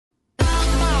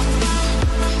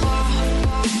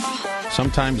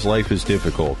Sometimes life is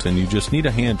difficult and you just need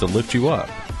a hand to lift you up.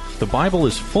 The Bible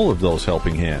is full of those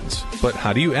helping hands, but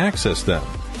how do you access them?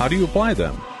 How do you apply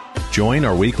them? Join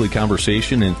our weekly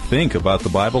conversation and think about the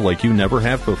Bible like you never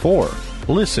have before.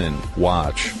 Listen,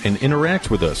 watch, and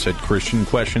interact with us at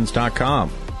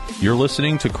ChristianQuestions.com. You're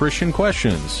listening to Christian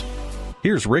Questions.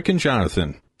 Here's Rick and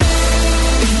Jonathan.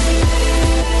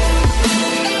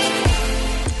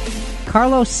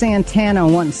 Carlos Santana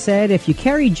once said, if you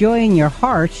carry joy in your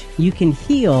heart, you can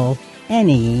heal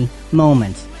any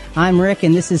moment. I'm Rick,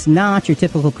 and this is not your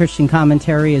typical Christian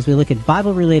commentary as we look at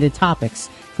Bible-related topics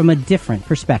from a different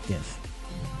perspective.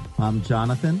 I'm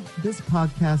Jonathan. This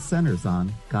podcast centers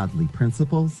on godly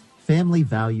principles, family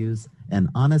values, and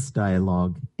honest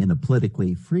dialogue in a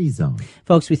politically free zone.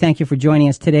 Folks, we thank you for joining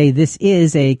us today. This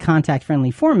is a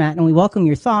contact-friendly format, and we welcome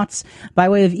your thoughts by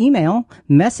way of email,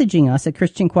 messaging us at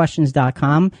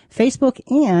ChristianQuestions.com, Facebook,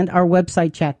 and our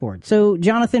website chat board. So,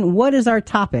 Jonathan, what is our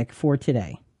topic for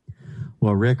today?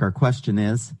 Well, Rick, our question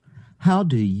is, how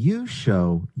do you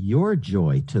show your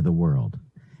joy to the world?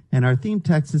 And our theme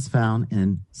text is found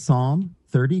in Psalm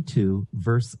 32,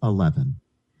 verse 11.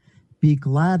 Be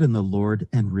glad in the Lord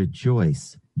and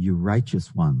rejoice, you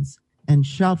righteous ones, and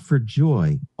shout for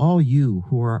joy, all you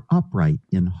who are upright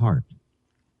in heart.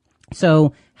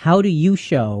 So, how do you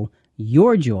show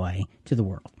your joy to the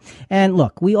world? And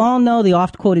look, we all know the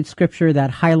oft-quoted scripture that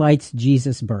highlights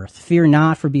Jesus' birth. Fear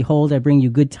not, for behold, I bring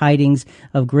you good tidings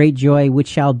of great joy, which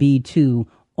shall be to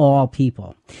all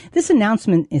people. This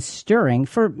announcement is stirring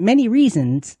for many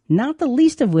reasons, not the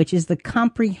least of which is the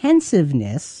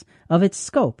comprehensiveness of its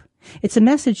scope. It's a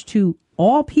message to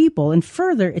all people, and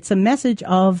further, it's a message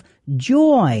of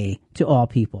joy to all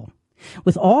people.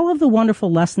 With all of the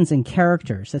wonderful lessons and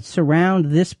characters that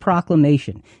surround this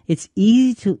proclamation, it's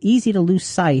easy to lose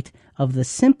sight of the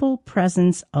simple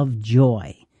presence of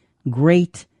joy,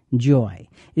 great joy.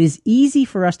 It is easy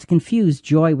for us to confuse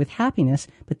joy with happiness,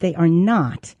 but they are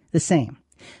not the same.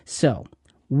 So,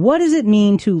 what does it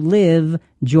mean to live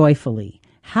joyfully?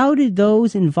 How did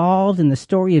those involved in the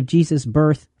story of Jesus'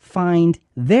 birth find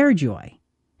their joy?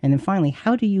 And then finally,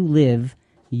 how do you live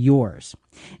yours?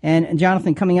 And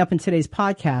Jonathan, coming up in today's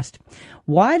podcast,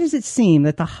 why does it seem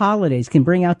that the holidays can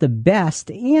bring out the best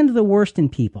and the worst in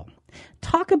people?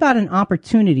 Talk about an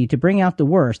opportunity to bring out the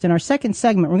worst. In our second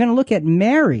segment, we're going to look at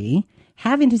Mary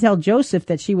having to tell Joseph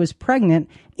that she was pregnant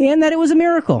and that it was a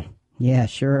miracle. Yeah,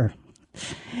 sure.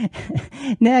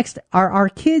 Next, are our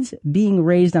kids being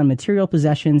raised on material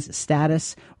possessions,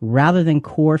 status, rather than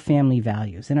core family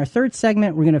values? In our third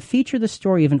segment, we're going to feature the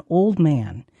story of an old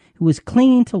man who was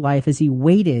clinging to life as he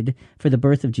waited for the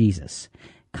birth of Jesus.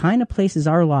 Kind of places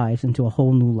our lives into a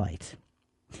whole new light.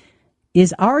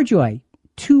 Is our joy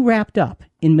too wrapped up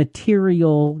in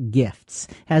material gifts?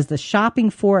 Has the shopping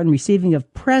for and receiving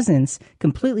of presents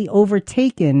completely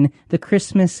overtaken the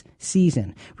Christmas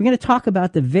season? We're going to talk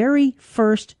about the very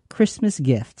first Christmas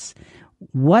gifts,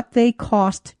 what they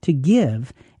cost to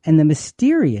give, and the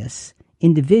mysterious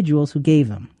individuals who gave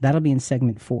them. That'll be in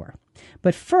segment 4.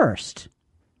 But first,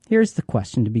 here's the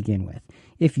question to begin with.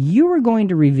 If you were going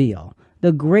to reveal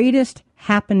the greatest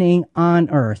happening on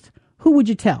earth, who would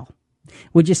you tell?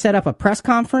 Would you set up a press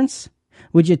conference?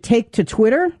 Would you take to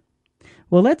Twitter?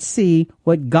 Well, let's see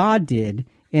what God did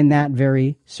in that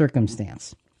very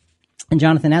circumstance. And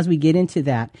Jonathan, as we get into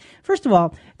that, first of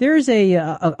all, there's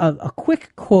a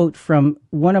quick quote from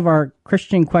one of our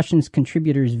Christian Questions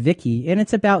contributors, Vicky, and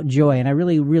it's about joy. And I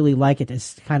really, really like it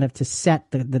as kind of to set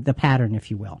the pattern,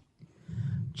 if you will.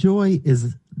 Joy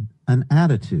is an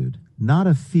attitude, not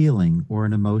a feeling or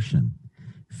an emotion.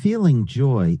 Feeling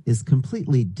joy is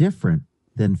completely different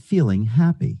than feeling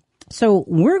happy. So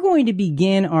we're going to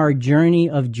begin our journey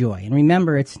of joy. And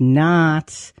remember, it's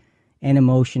not an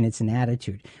emotion, it's an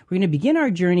attitude. We're going to begin our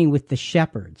journey with the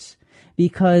shepherds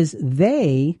because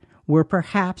they were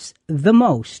perhaps the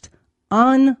most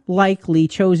unlikely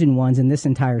chosen ones in this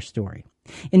entire story.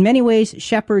 In many ways,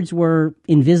 shepherds were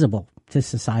invisible to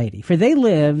society, for they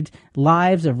lived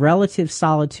lives of relative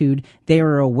solitude. They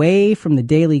were away from the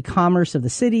daily commerce of the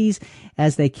cities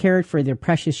as they cared for their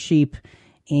precious sheep.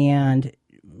 And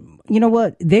you know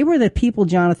what? They were the people,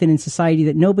 Jonathan, in society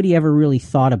that nobody ever really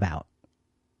thought about.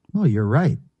 Oh, you're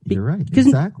right. You're right.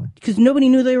 Exactly. Because nobody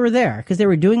knew they were there, because they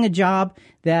were doing a job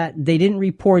that they didn't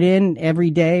report in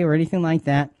every day or anything like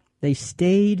that. They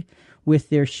stayed with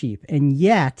their sheep. And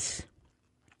yet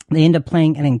they end up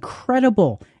playing an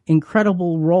incredible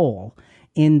role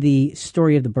in the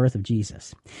story of the birth of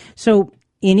Jesus. So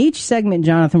in each segment,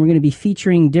 Jonathan, we're going to be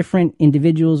featuring different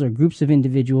individuals or groups of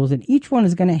individuals, and each one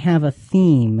is going to have a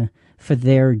theme for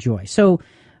their joy. So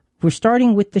we're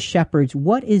starting with the shepherds.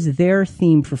 What is their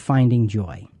theme for finding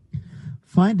joy?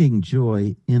 Finding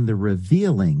joy in the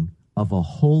revealing of a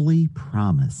holy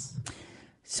promise.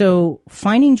 So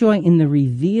finding joy in the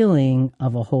revealing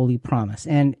of a holy promise.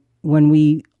 And when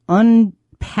we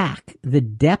unpack the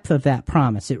depth of that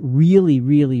promise, it really,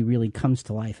 really, really comes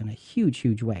to life in a huge,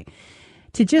 huge way.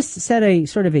 To just set a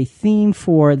sort of a theme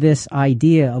for this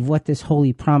idea of what this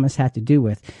holy promise had to do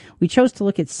with, we chose to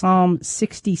look at Psalm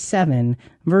 67,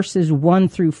 verses 1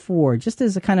 through 4, just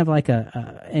as a kind of like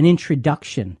an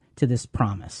introduction to this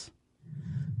promise.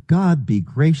 God be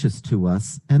gracious to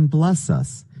us and bless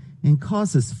us, and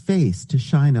cause his face to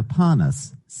shine upon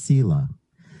us, Selah,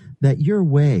 that your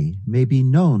way may be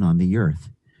known on the earth,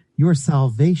 your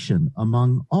salvation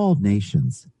among all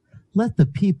nations. Let the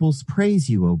peoples praise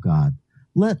you, O God.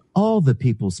 Let all the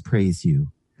peoples praise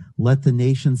you. Let the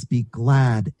nations be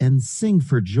glad and sing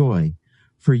for joy,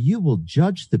 for you will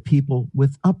judge the people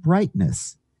with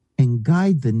uprightness and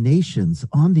guide the nations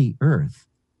on the earth,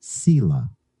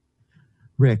 Selah.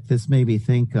 Rick, this made me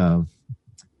think of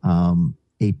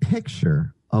a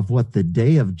picture of what the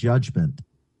day of judgment,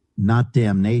 not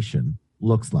damnation,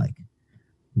 looks like.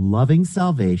 Loving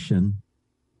salvation,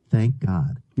 thank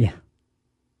God. Yeah.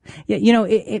 Yeah, you know,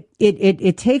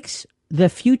 it takes the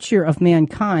future of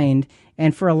mankind,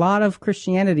 and for a lot of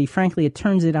Christianity, frankly, it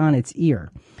turns it on its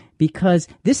ear, because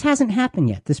this hasn't happened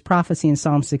yet, this prophecy in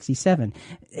Psalm 67.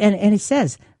 And it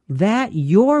says, that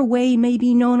your way may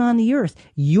be known on the earth,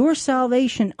 your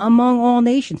salvation among all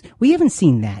nations. We haven't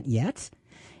seen that yet.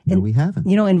 No, we haven't.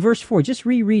 You know, in verse 4, just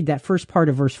reread that first part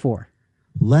of verse 4.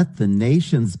 Let the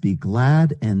nations be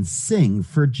glad and sing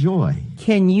for joy.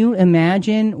 Can you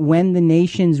imagine when the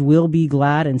nations will be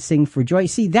glad and sing for joy?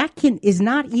 See, that is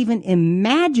not even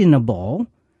imaginable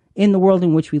in the world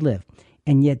in which we live.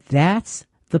 And yet that's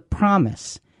the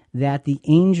promise that the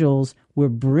angels were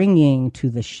bringing to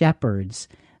the shepherds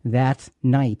that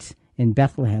night in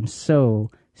Bethlehem so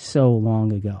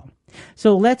long ago.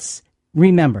 So let's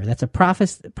remember, that's a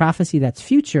prophecy that's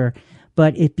future,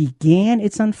 but it began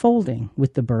its unfolding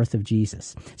with the birth of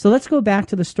Jesus. So let's go back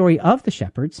to the story of the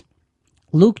shepherds,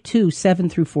 Luke 2, 7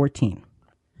 through 14.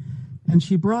 And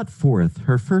she brought forth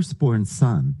her firstborn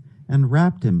son, and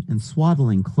wrapped him in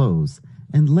swaddling clothes,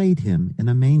 and laid him in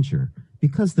a manger,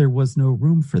 because there was no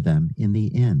room for them in the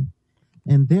inn.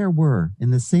 And there were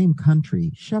in the same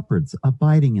country shepherds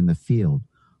abiding in the field,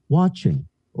 watching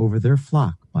over their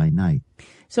flock by night.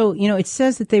 So, you know, it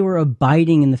says that they were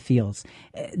abiding in the fields.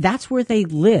 That's where they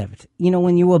lived. You know,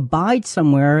 when you abide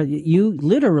somewhere, you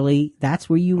literally, that's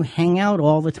where you hang out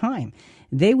all the time.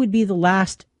 They would be the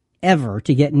last ever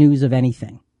to get news of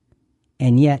anything.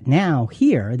 And yet now,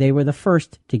 here, they were the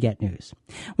first to get news.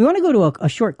 We want to go to a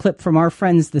short clip from our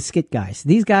friends, the Skit Guys.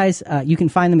 These guys, you can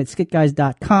find them at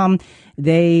skitguys.com.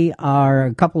 They are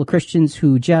a couple of Christians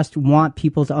who just want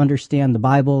people to understand the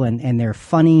Bible, and they're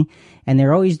funny, and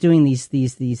they're always doing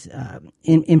these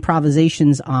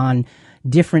improvisations on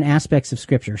different aspects of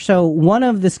Scripture. So one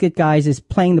of the Skit Guys is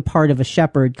playing the part of a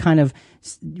shepherd, kind of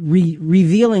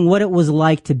revealing what it was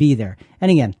like to be there. And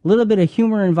again, a little bit of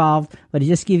humor involved, but it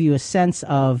just gives you a sense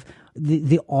of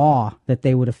the awe that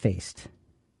they would have faced.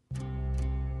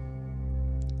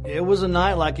 It was a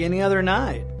night like any other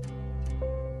night,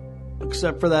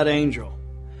 except for that angel.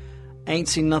 Ain't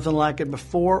seen nothing like it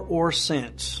before or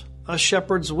since. Us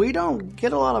shepherds, we don't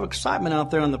get a lot of excitement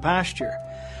out there in the pasture.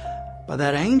 But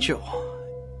that angel,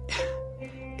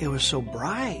 it was so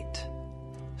bright,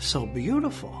 so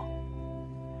beautiful.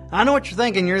 I know what you're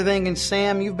thinking. You're thinking,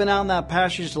 Sam, you've been out in that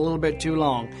pasture just a little bit too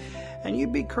long. And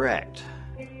you'd be correct.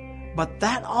 But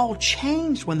that all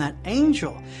changed when that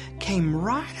angel came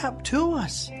right up to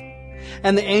us.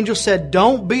 And the angel said,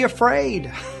 "Don't be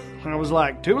afraid." I was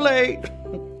like, too late.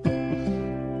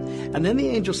 And then the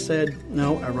angel said,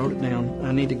 no, I wrote it down.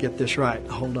 I need to get this right.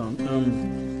 Hold on.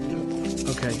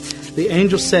 Okay. The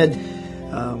angel said,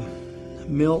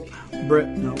 milk,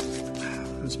 bread, no,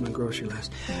 that's my grocery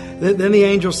list. Then the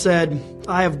angel said,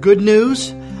 "I have good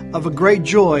news of a great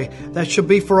joy that shall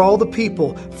be for all the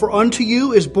people. For unto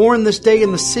you is born this day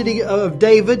in the city of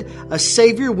David a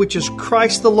Savior, which is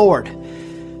Christ the Lord."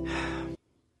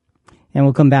 And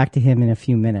we'll come back to him in a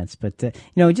few minutes. But, you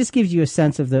know, it just gives you a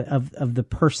sense of the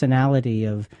personality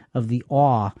of the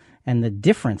awe and the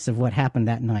difference of what happened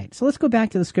that night. So let's go back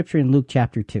to the scripture in Luke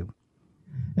chapter 2.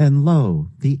 And lo,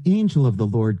 the angel of the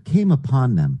Lord came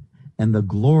upon them, and the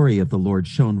glory of the Lord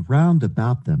shone round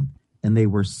about them, and they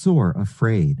were sore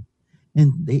afraid.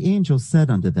 And the angel said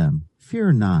unto them,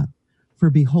 "Fear not, for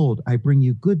behold, I bring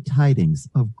you good tidings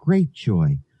of great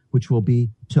joy, which will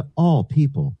be to all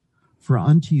people. For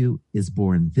unto you is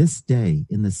born this day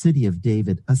in the city of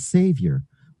David a Savior,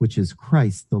 which is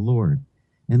Christ the Lord.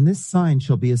 And this sign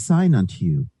shall be a sign unto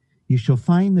you. You shall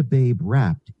find the babe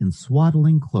wrapped in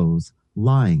swaddling clothes,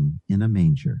 lying in a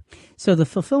manger. So the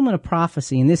fulfillment of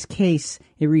prophecy, in this case,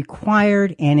 it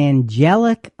required an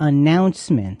angelic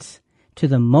announcement to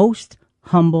the most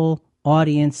humble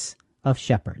audience of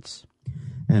shepherds.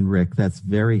 And Rick, that's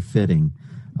very fitting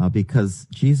because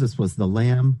Jesus was the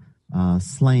lamb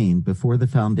slain before the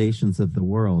foundations of the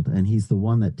world, and he's the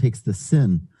one that takes the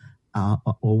sin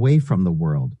away from the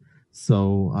world.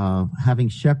 So having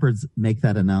shepherds make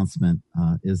that announcement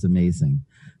is amazing.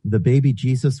 The baby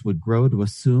Jesus would grow to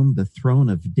assume the throne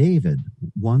of David,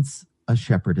 once a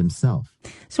shepherd himself.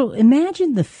 So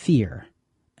imagine the fear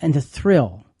and the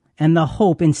thrill and the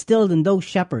hope instilled in those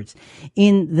shepherds.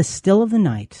 In the still of the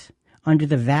night, under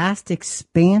the vast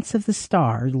expanse of the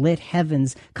star-lit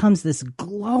heavens, comes this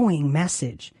glowing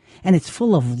message, and it's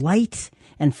full of light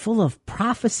and full of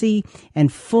prophecy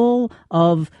and full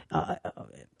of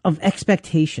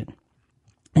expectation.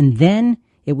 And then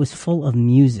it was full of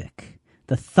music,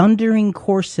 the thundering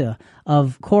chorus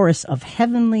of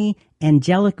heavenly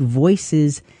angelic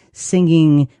voices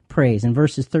singing praise. And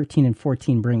verses 13 and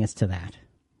 14 bring us to that.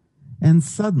 And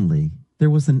suddenly there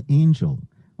was an angel,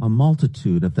 a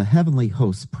multitude of the heavenly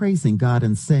hosts praising God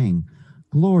and saying,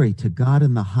 Glory to God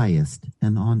in the highest,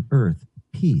 and on earth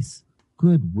peace,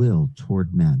 goodwill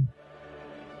toward men.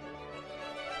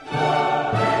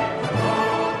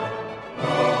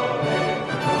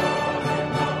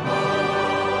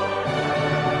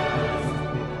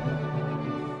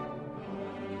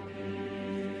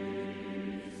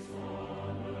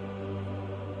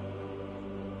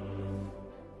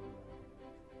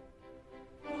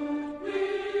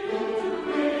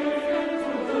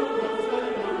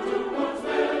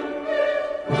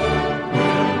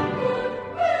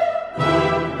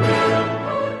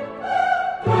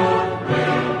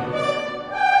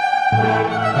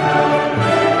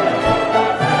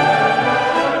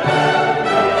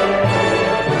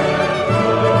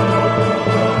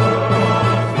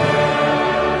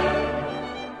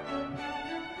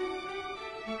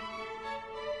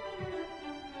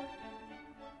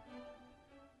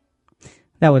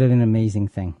 That would have been an amazing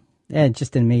thing.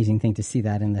 Just an amazing thing to see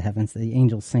that in the heavens, the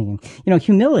angels singing. You know,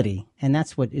 humility, and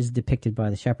that's what is depicted by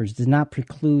the shepherds, does not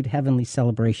preclude heavenly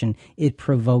celebration. It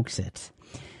provokes it.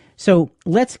 So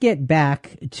let's get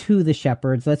back to the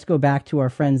shepherds. Let's go back to our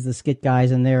friends, the Skit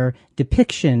Guys, and their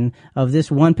depiction of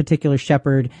this one particular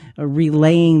shepherd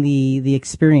relaying the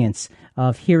experience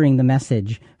of hearing the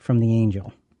message from the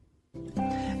angel.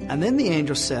 And then the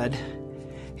angel said,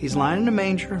 He's lying in a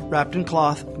manger, wrapped in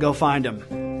cloth. Go find him.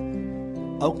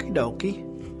 Okie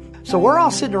dokie. So we're all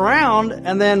sitting around,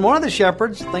 and then one of the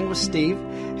shepherds, I think it was Steve,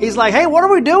 he's like, hey, what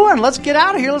are we doing? Let's get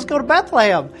out of here. Let's go to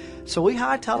Bethlehem. So we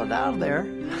hightailed it out of there,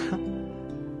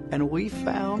 and we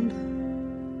found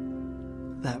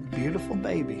that beautiful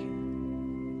baby.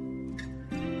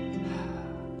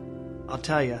 I'll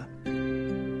tell you,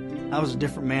 I was a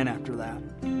different man after that.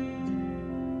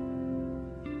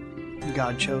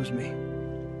 God chose me.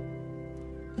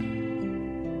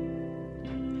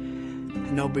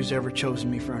 Nobody's ever chosen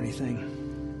me for anything.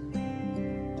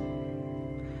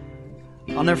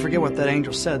 I'll never forget what that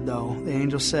angel said, though. The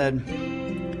angel said,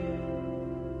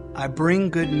 I bring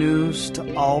good news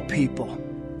to all people.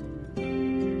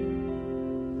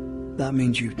 That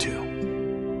means you too.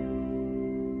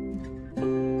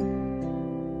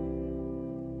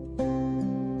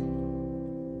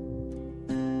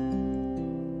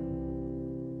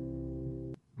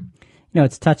 You know,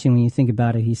 it's touching when you think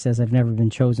about it. He says, I've never been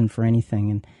chosen for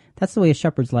anything. And that's the way a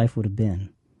shepherd's life would have been.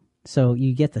 So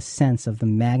you get the sense of the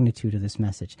magnitude of this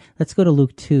message. Let's go to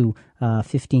Luke 2,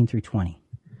 15 through 20.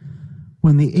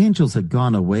 When the angels had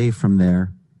gone away from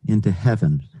there into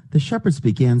heaven, the shepherds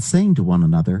began saying to one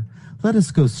another, Let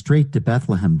us go straight to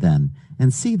Bethlehem then,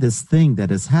 and see this thing that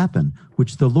has happened,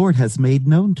 which the Lord has made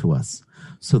known to us.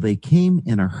 So they came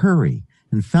in a hurry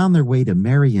and found their way to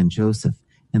Mary and Joseph,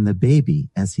 and the baby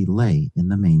as he lay in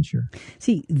the manger.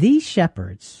 See, these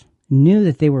shepherds knew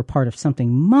that they were part of something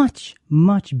much,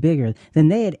 much bigger than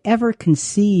they had ever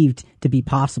conceived to be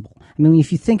possible. I mean,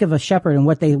 if you think of a shepherd and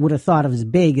what they would have thought of as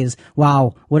big as,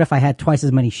 wow, what if I had twice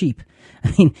as many sheep?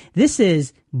 I mean, this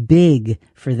is big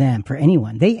for them, for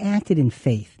anyone. They acted in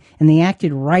faith, and they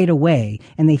acted right away,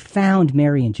 and they found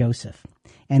Mary and Joseph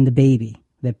and the baby,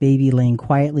 that baby laying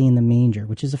quietly in the manger,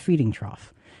 which is a feeding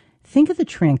trough. Think of the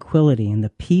tranquility and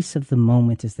the peace of the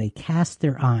moment as they cast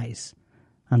their eyes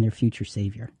on their future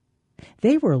Savior.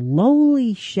 They were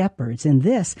lowly shepherds, and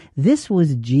this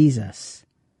was Jesus,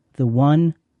 the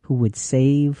one who would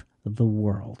save the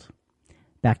world.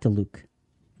 Back to Luke.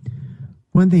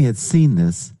 When they had seen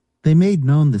this, they made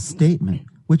known the statement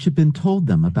which had been told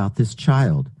them about this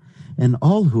child, and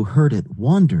all who heard it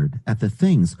wondered at the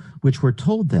things which were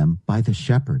told them by the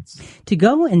shepherds. To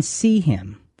go and see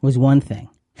him was one thing.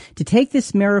 To take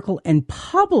this miracle and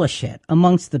publish it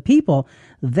amongst the people,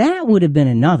 that would have been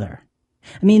another.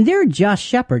 I mean, they're just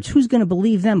shepherds. Who's going to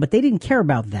believe them? But they didn't care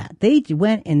about that. They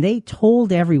went and they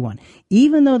told everyone.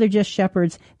 Even though they're just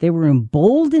shepherds, they were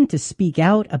emboldened to speak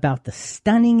out about the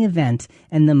stunning event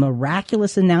and the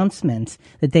miraculous announcement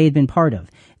that they had been part of.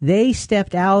 They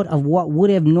stepped out of what would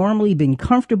have normally been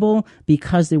comfortable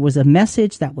because there was a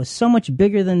message that was so much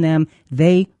bigger than them,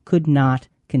 they could not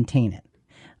contain it.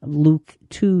 Luke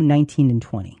 2:19 and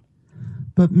 20.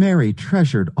 But Mary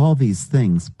treasured all these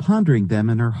things, pondering them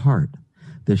in her heart.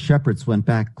 The shepherds went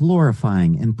back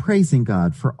glorifying and praising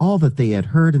God for all that they had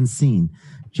heard and seen,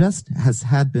 just as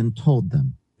had been told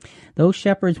them. Those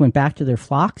shepherds went back to their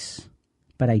flocks,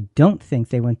 but I don't think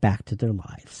they went back to their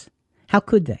lives. How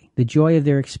could they? The joy of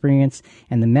their experience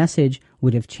and the message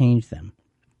would have changed them.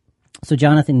 So,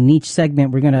 Jonathan, in each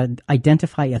segment, we're going to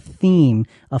identify a theme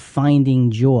of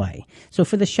finding joy. So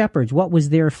for the shepherds, what was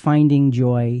their finding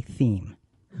joy theme?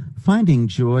 Finding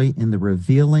joy in the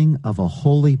revealing of a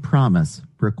holy promise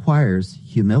requires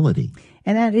humility.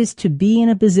 And that is to be in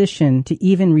a position to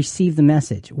even receive the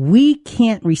message. We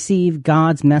can't receive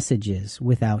God's messages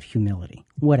without humility.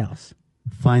 What else?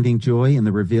 Finding joy in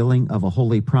the revealing of a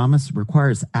holy promise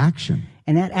requires action.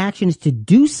 And that action is to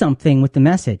do something with the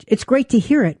message. It's great to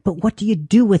hear it, but what do you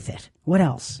do with it? What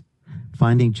else?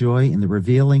 Finding joy in the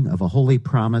revealing of a holy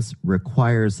promise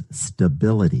requires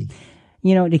stability.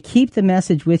 You know, to keep the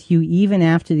message with you even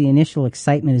after the initial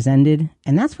excitement is ended.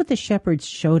 And that's what the shepherds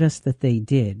showed us that they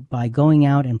did by going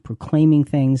out and proclaiming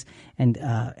things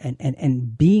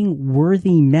and being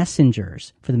worthy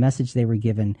messengers for the message they were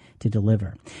given to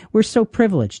deliver. We're so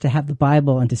privileged to have the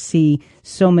Bible and to see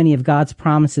so many of God's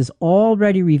promises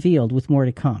already revealed with more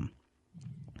to come.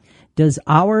 Does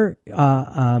our,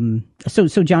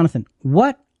 so Jonathan,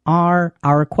 what are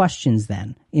our questions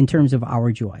then in terms of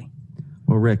our joy?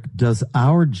 Well, Rick, does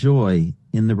our joy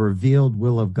in the revealed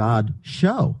will of God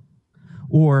show?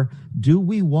 Or do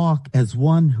we walk as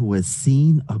one who has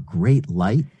seen a great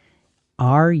light?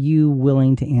 Are you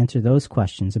willing to answer those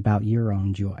questions about your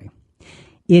own joy?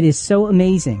 It is so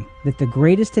amazing that the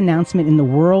greatest announcement in the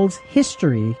world's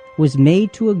history was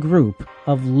made to a group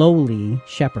of lowly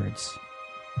shepherds.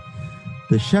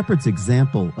 The shepherd's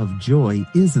example of joy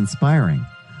is inspiring.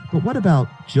 But what about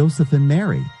Joseph and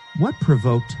Mary? What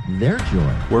provoked their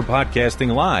joy? We're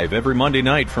podcasting live every Monday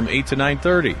night from 8 to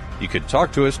 9:30. You can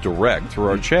talk to us direct through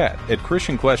our chat at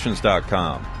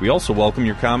ChristianQuestions.com. We also welcome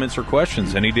your comments or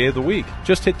questions any day of the week.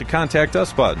 Just hit the Contact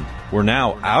Us button. We're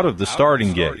now out of the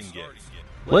starting gate.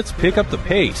 Let's pick up the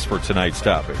pace for tonight's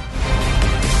topic.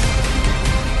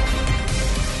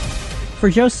 For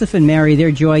Joseph and Mary,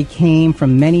 their joy came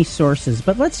from many sources,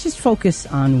 but let's just focus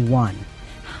on one.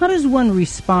 How does one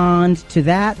respond to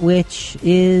that which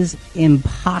is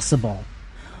impossible?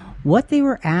 What they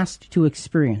were asked to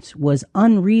experience was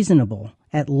unreasonable,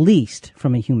 at least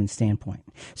from a human standpoint.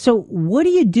 So what do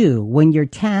you do when you're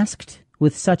tasked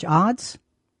with such odds?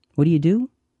 What do?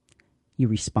 You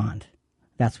respond.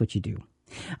 That's what you do.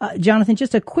 Jonathan,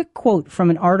 just a quick quote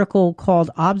from an article called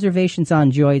Observations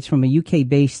on Joy. It's from a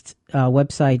UK-based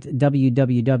website,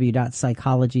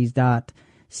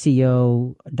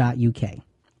 www.psychologies.co.uk.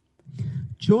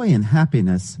 Joy and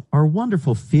happiness are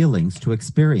wonderful feelings to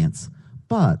experience,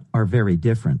 but are very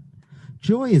different.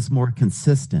 Joy is more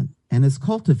consistent and is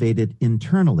cultivated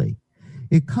internally.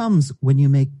 It comes when you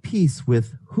make peace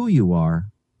with who you are,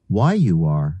 why you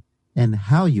are, and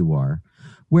how you are,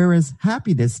 whereas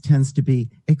happiness tends to be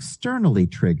externally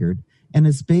triggered and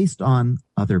is based on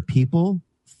other people,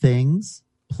 things,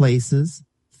 places,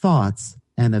 thoughts,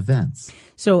 and events.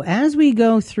 So as we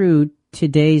go through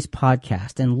today's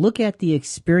podcast and look at the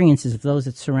experiences of those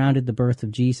that surrounded the birth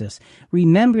of Jesus,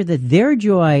 remember that their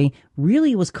joy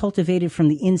really was cultivated from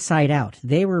the inside out.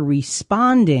 They were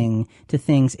responding to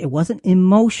things. It wasn't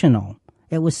emotional.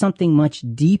 It was something much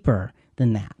deeper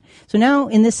than that. So now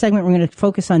in this segment, we're going to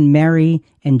focus on Mary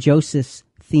and Joseph's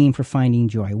theme for finding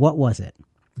joy. What was it?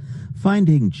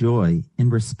 Finding joy in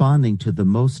responding to the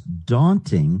most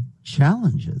daunting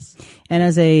challenges. And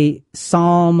as a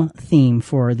psalm theme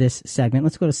for this segment,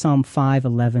 let's go to Psalm 5,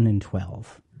 11, and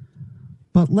 12.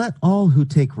 But let all who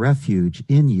take refuge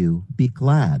in you be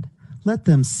glad. Let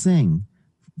them sing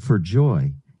for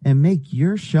joy and make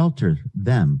your shelter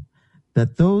them,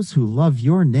 that those who love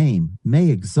your name may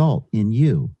exalt in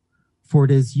you. For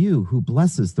it is you who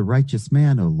blesses the righteous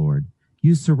man, O Lord.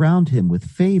 You surround him with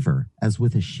favor as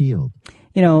with a shield.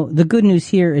 You know, the good news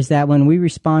here is that when we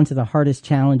respond to the hardest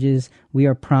challenges, we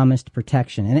are promised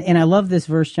protection. And I love this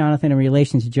verse, Jonathan, in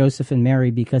relation to Joseph and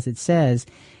Mary, because it says,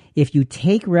 if you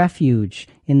take refuge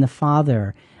in the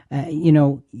Father,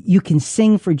 you can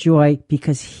sing for joy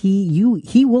because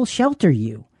he will shelter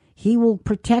you. He will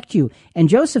protect you. And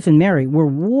Joseph and Mary were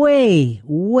way,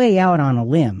 way out on a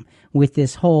limb with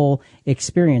this whole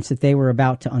experience that they were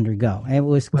about to undergo. It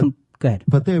was go ahead.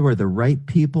 But they were the right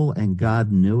people, and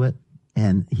God knew it,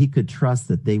 and he could trust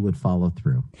that they would follow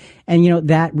through. And,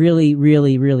 that really,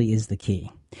 really, really is the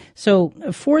key. So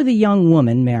for the young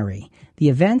woman, Mary, the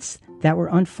events that were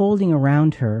unfolding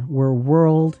around her were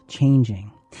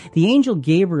world-changing. The angel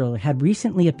Gabriel had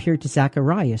recently appeared to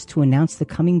Zacharias to announce the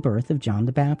coming birth of John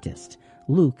the Baptist.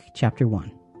 Luke chapter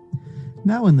 1.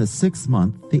 Now in the 6th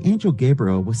month, the angel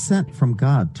Gabriel was sent from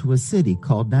God to a city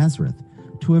called Nazareth,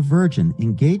 to a virgin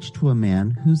engaged to a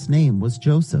man whose name was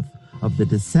Joseph, of the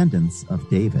descendants of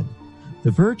David.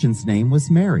 The virgin's name was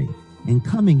Mary, and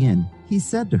coming in, he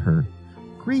said to her,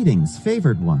 "Greetings,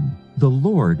 favored one, the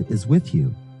Lord is with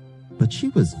you." But she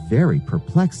was very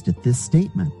perplexed at this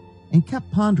statement, and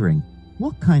kept pondering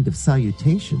what kind of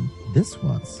salutation this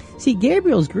was. See,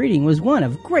 Gabriel's greeting was one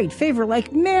of great favor,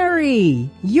 like,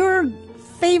 "Mary, you're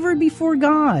favored before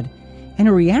God." And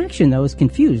her reaction, though, is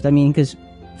confused. Because,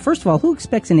 first of all, who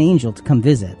expects an angel to come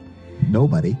visit?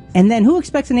 Nobody. And then who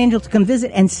expects an angel to come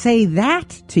visit and say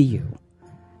that to you?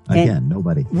 Again,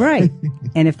 nobody. Right.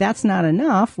 And if that's not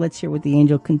enough, let's hear what the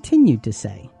angel continued to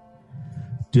say.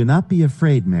 "Do not be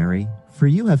afraid, Mary, for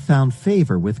you have found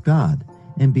favor with God.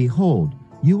 And behold,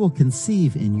 you will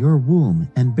conceive in your womb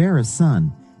and bear a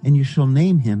son, and you shall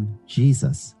name him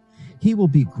Jesus. He will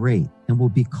be great and will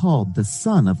be called the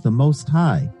Son of the Most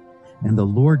High. And the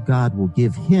Lord God will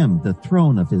give him the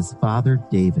throne of his father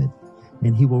David.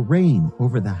 And he will reign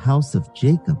over the house of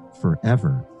Jacob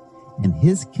forever. And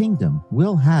his kingdom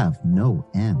will have no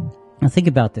end." Now think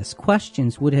about this.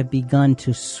 Questions would have begun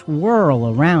to swirl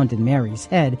around in Mary's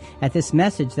head at this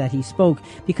message that he spoke,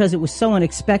 because it was so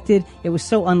unexpected, it was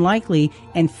so unlikely,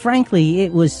 and frankly,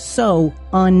 it was so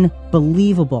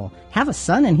unbelievable. Have a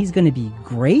son and he's going to be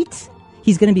great?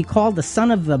 He's going to be called the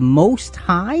Son of the Most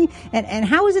High? And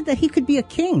how is it that he could be a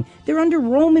king? They're under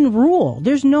Roman rule.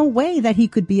 There's no way that he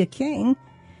could be a king.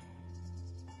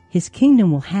 His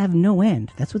kingdom will have no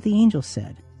end. That's what the angel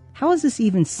said. How is this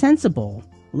even sensible,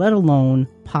 let alone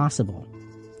possible?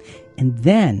 And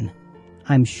then,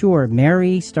 I'm sure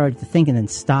Mary started to think and then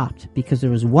stopped, because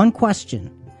there was one question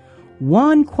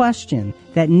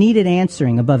that needed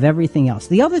answering above everything else.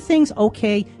 The other things,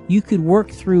 okay, you could work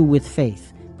through with faith.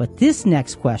 But this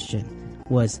next question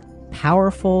was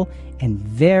powerful and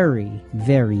very,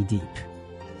 very deep.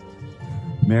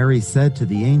 Mary said to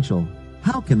the angel,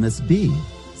 "How can this be,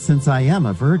 since I am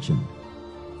a virgin?"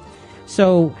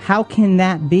 So how can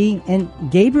that be? And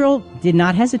Gabriel did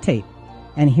not hesitate.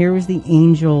 And here is the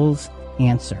angel's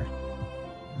answer.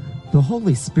 "The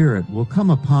Holy Spirit will come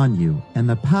upon you, and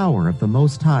the power of the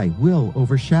Most High will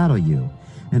overshadow you.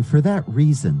 And for that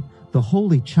reason, the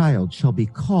Holy Child shall be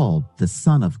called the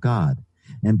Son of God.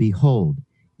 And behold,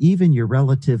 even your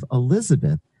relative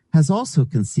Elizabeth has also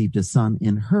conceived a son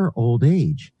in her old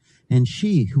age. And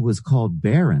she who was called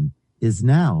barren is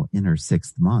now in her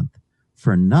 6th month.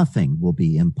 For nothing will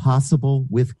be impossible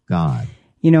with God."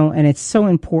 And it's so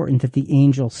important that the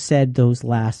angel said those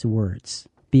last words,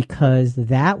 because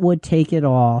that would take it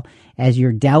all as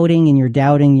you're doubting and you're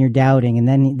doubting and you're doubting. And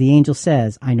then the angel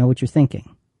says, "I know what you're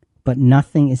thinking, but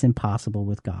nothing is impossible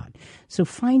with God." So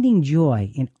finding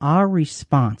joy in our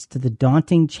response to the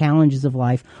daunting challenges of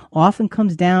life often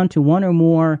comes down to one or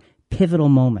more pivotal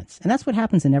moments. And that's what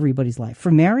happens in everybody's life.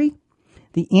 For Mary,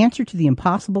 the answer to the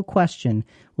impossible question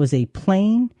was a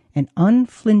plain and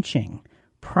unflinching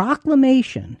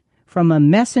proclamation from a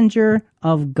messenger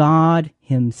of God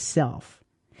himself.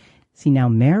 See, now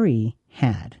Mary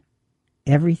had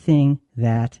everything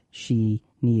that she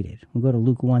needed. We'll go to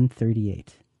Luke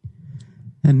 1:38.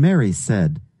 "And Mary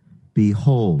said,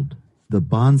 Behold, the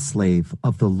bondslave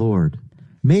of the Lord.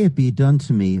 May it be done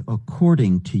to me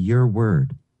according to your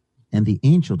word. And the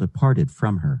angel departed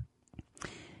from her."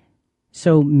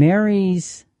 So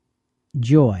Mary's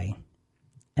joy,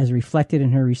 as reflected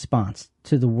in her response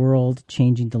to the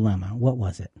world-changing dilemma, what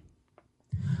was it?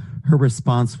 Her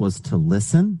response was to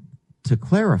listen, to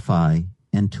clarify,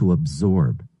 and to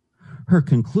absorb. Her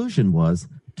conclusion was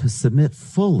to submit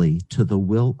fully to the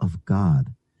will of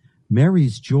God.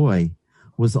 Mary's joy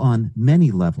was on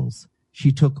many levels.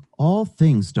 She took all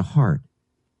things to heart.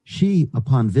 She,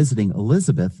 upon visiting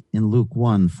Elizabeth in Luke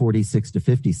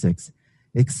 1:46-56,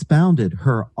 expounded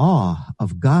her awe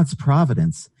of God's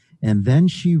providence, and then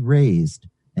she raised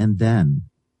and then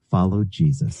followed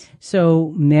Jesus.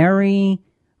 So Mary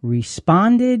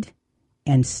responded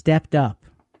and stepped up,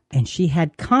 and she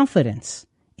had confidence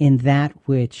in that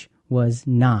which was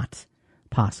not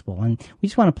possible. And we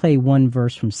just want to play one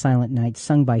verse from Silent Night,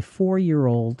 sung by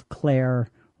 4-year-old Claire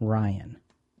Ryan.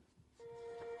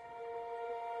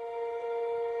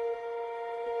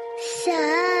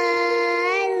 Silent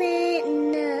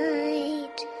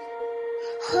night,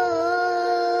 holy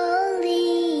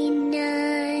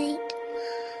night,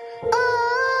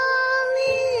 all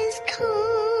is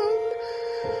calm,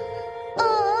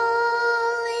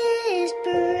 all is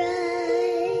bright.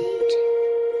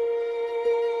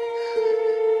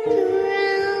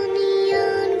 Around the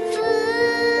young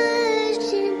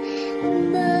virgin,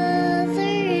 mother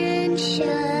and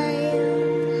child,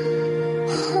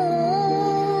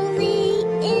 holy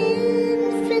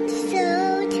infant,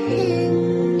 so tender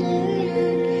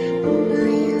and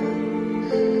mild,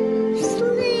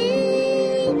 sleep in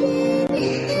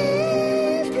heavenly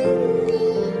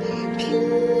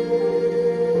peace.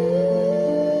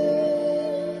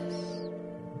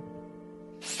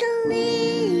 Sleep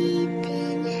in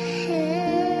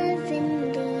heavenly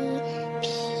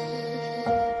peace.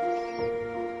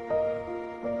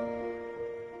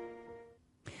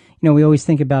 You know, we always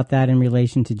think about that in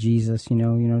relation to Jesus, you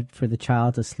know, for the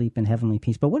child to sleep in heavenly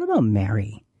peace. But what about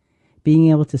Mary? Being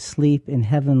able to sleep in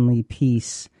heavenly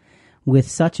peace with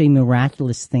such a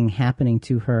miraculous thing happening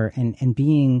to her and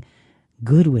being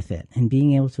good with it and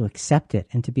being able to accept it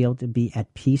and to be able to be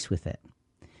at peace with it.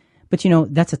 But, you know,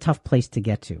 that's a tough place to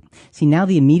get to. See, now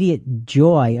the immediate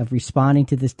joy of responding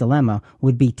to this dilemma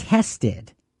would be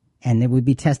tested, and it would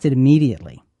be tested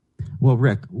immediately. Well,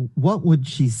 Rick, what would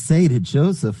she say to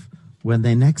Joseph when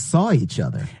they next saw each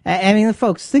other? I mean,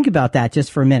 folks, think about that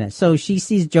just for a minute. So she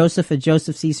sees Joseph, and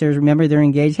Joseph sees her. Remember, they're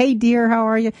engaged. Hey, dear, how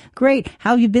are you? Great.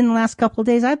 How have you been the last couple of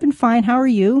days? I've been fine. How are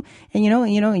you? And,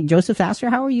 and Joseph asked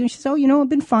her, how are you? And she said, I've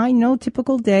been fine.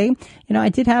 Typical day. I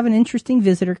did have an interesting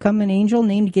visitor come. An angel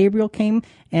named Gabriel came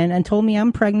and told me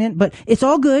I'm pregnant, but it's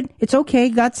all good. It's okay.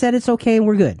 God said it's okay, and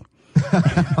we're good.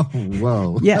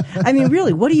 Whoa. Yeah. I mean,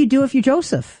 really, what do you do if you're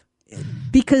Joseph?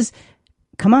 Because,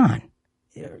 come on.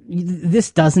 This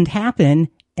doesn't happen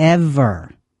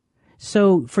ever.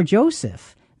 So for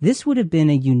Joseph, this would have been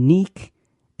a unique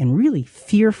and really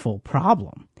fearful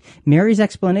problem. Mary's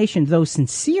explanation, though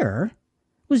sincere,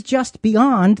 was just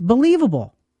beyond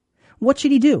believable. What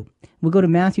should he do? We'll go to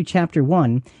Matthew chapter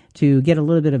 1 to get a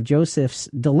little bit of Joseph's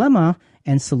dilemma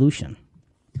and solution.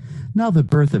 Now the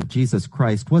birth of Jesus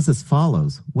Christ was as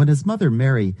follows. When his mother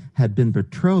Mary had been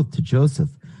betrothed to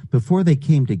Joseph, before they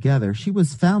came together, she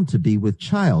was found to be with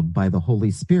child by the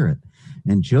Holy Spirit.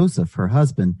 And Joseph, her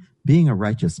husband, being a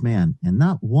righteous man and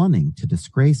not wanting to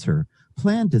disgrace her,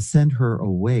 planned to send her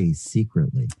away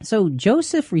secretly. So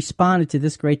Joseph responded to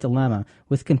this great dilemma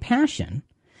with compassion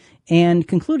and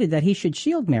concluded that he should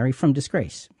shield Mary from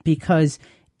disgrace. Because,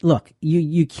 look,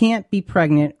 you can't be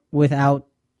pregnant without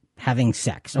having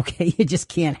sex, okay? It just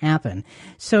can't happen.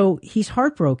 So he's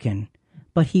heartbroken,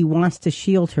 but he wants to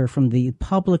shield her from the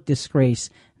public disgrace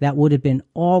that would have been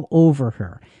all over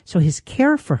her. So his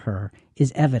care for her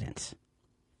is evident.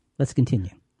 Let's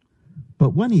continue.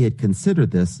 But when he had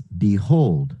considered this,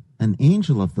 behold, an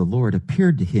angel of the Lord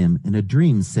appeared to him in a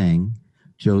dream, saying,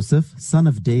 Joseph, son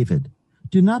of David,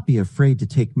 do not be afraid to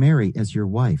take Mary as your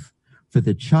wife, for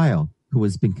the child who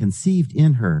has been conceived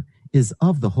in her is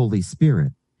of the Holy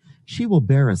Spirit. She will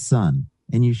bear a son,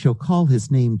 and you shall call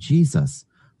his name Jesus,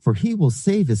 for he will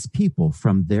save his people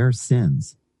from their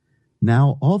sins.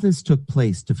 Now all this took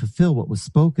place to fulfill what was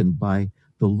spoken by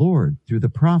the Lord through the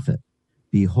prophet.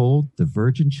 Behold, the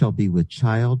virgin shall be with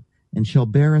child, and shall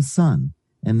bear a son,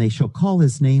 and they shall call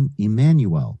his name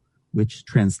Emmanuel, which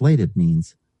translated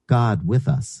means God with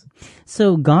us.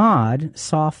 So God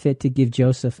saw fit to give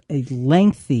Joseph a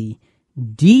lengthy,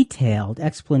 detailed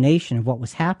explanation of what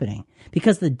was happening,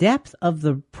 because the depth of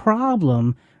the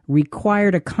problem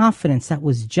required a confidence that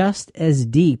was just as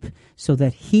deep so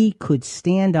that he could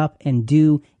stand up and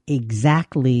do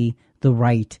exactly the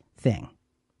right thing.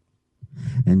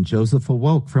 And Joseph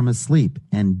awoke from his sleep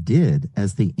and did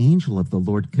as the angel of the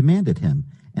Lord commanded him,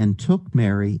 and took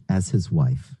Mary as his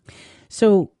wife.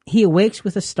 So he awakes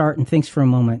with a start and thinks for a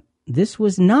moment, this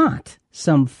was not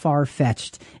some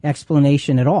far-fetched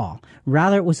explanation at all.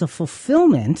 Rather, it was a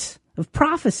fulfillment of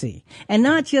prophecy, and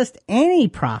not just any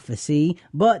prophecy,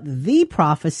 but the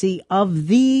prophecy of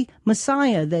the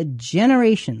Messiah that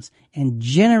generations and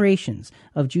generations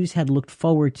of Jews had looked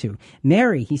forward to.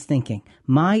 Mary, he's thinking,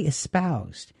 my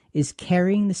espoused, is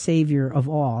carrying the Savior of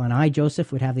all, and I,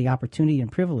 Joseph, would have the opportunity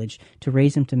and privilege to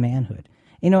raise him to manhood.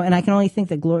 And I can only think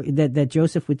that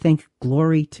Joseph would think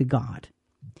glory to God.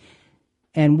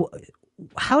 And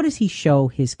how does he show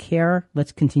his care?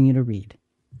 Let's continue to read.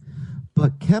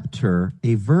 But kept her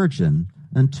a virgin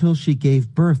until she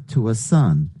gave birth to a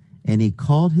son, and he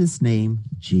called his name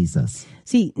Jesus.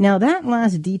 See, now that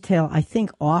last detail I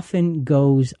think often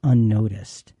goes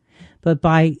unnoticed. But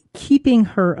by keeping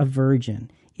her a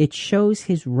virgin, it shows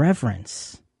his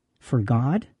reverence for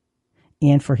God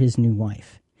and for his new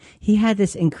wife. He had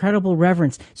this incredible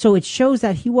reverence. So it shows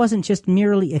that he wasn't just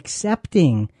merely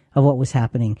accepting of what was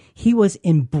happening. He was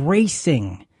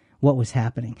embracing what was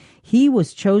happening. He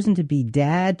was chosen to be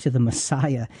dad to the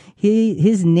Messiah.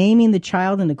 His naming the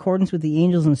child in accordance with the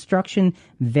angel's instruction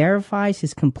verifies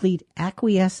his complete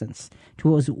acquiescence to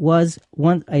what was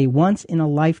a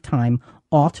once-in-a-lifetime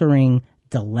altering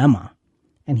dilemma.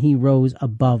 And he rose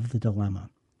above the dilemma.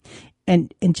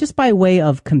 And just by way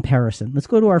of comparison, let's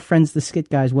go to our friends, the Skit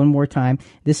Guys, one more time.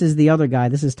 This is the other guy.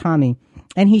 This is Tommy.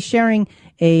 And he's sharing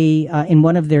in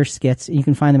one of their skits. You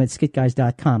can find them at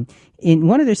skitguys.com. In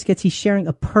one of their skits, he's sharing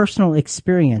a personal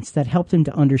experience that helped him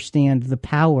to understand the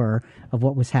power of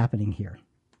what was happening here.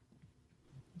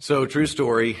 So, true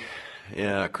story.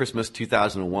 Christmas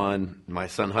 2001, my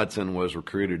son Hudson was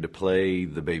recruited to play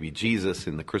the baby Jesus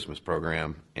in the Christmas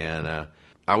program. And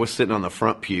I was sitting on the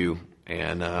front pew,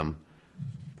 and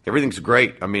everything's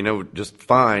great. I mean, it was just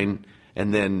fine.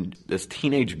 And then this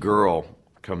teenage girl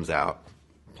comes out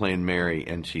playing Mary,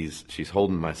 and she's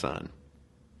holding my son.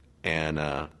 And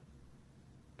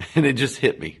it just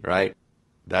hit me, right?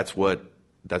 That's what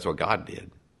God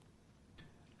did.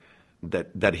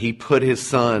 That he put his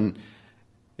son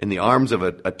in the arms of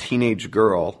a teenage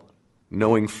girl,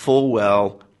 knowing full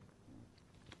well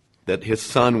that his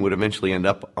son would eventually end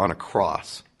up on a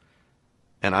cross.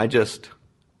 And I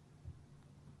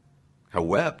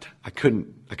wept. I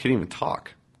couldn't even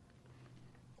talk.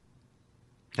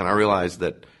 And I realized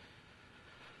that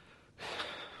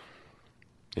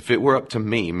if it were up to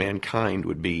me, mankind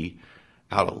would be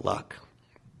out of luck.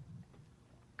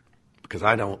 Because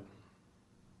I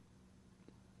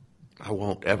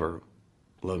won't ever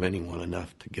love anyone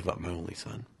enough to give up my only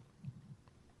son.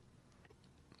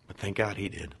 But thank God he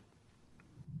did.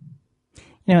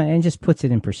 And it just puts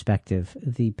it in perspective,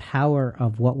 the power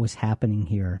of what was happening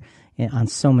here on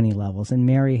so many levels. And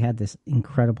Mary had this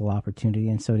incredible opportunity,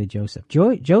 and so did Joseph.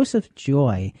 Joseph's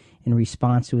joy in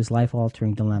response to his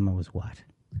life-altering dilemma was what?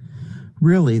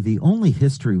 Really, the only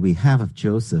history we have of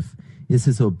Joseph is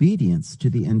his obedience to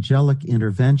the angelic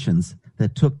interventions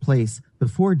that took place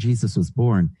before Jesus was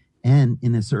born and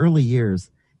in his early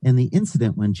years, and the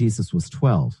incident when Jesus was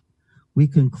 12. We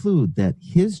conclude that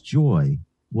his joy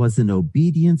was in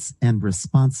obedience and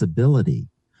responsibility,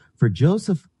 for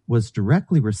Joseph was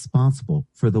directly responsible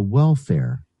for the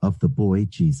welfare of the boy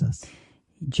Jesus.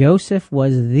 Joseph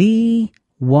was the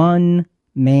one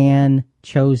man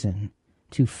chosen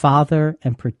to father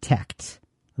and protect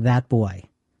that boy,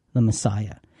 the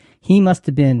Messiah. He must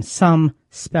have been some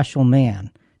special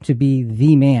man to be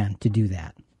the man to do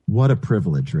that. What a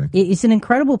privilege, Rick. It's an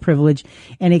incredible privilege,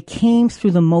 and it came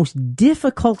through the most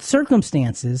difficult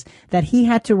circumstances that he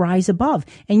had to rise above.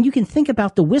 And you can think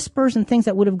about the whispers and things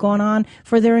that would have gone on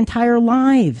for their entire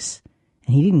lives.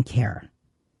 And he didn't care,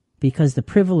 because the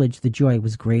privilege, the joy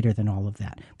was greater than all of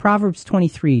that. Proverbs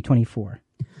 23:24.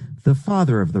 The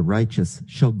father of the righteous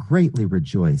shall greatly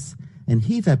rejoice, and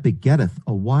he that begetteth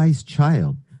a wise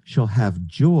child shall have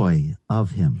joy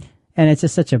of him. And it's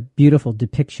just such a beautiful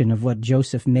depiction of what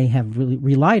Joseph may have really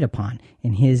relied upon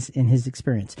in his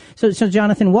experience. So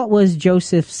Jonathan, what was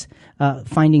Joseph's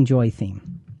finding joy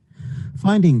theme?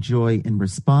 Finding joy in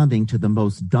responding to the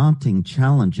most daunting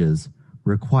challenges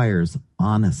requires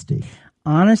honesty.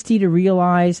 Honesty to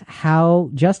realize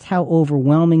how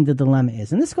overwhelming the dilemma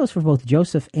is. And this goes for both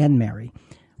Joseph and Mary.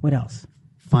 What else?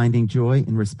 Finding joy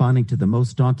in responding to the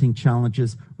most daunting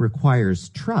challenges requires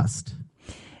trust.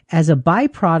 As a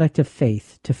byproduct of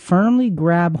faith, to firmly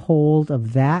grab hold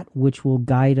of that which will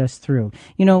guide us through.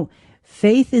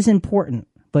 Faith is important,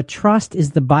 but trust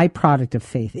is the byproduct of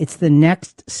faith. It's the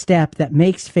next step that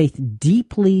makes faith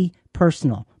deeply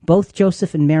personal. Both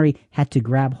Joseph and Mary had to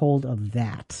grab hold of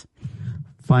that.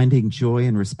 Finding joy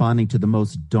in responding to the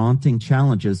most daunting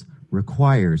challenges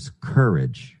requires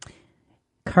courage.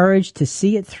 Courage to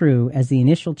see it through, as the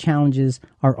initial challenges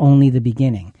are only the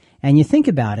beginning. And you think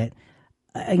about it,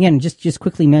 again, just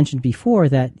quickly mentioned before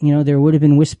that, there would have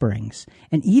been whisperings.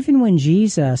 And even when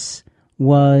Jesus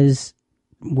was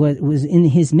in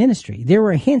his ministry, there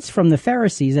were hints from the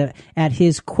Pharisees at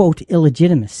his, quote,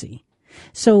 illegitimacy.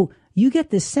 So you get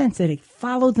this sense that it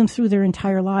followed them through their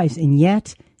entire lives, and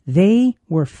yet they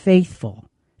were faithful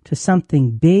to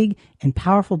something big and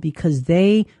powerful because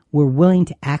they were willing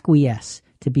to acquiesce,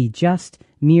 to be just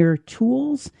mere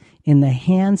tools in the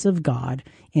hands of God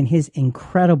in his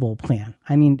incredible plan.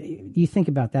 I mean, you think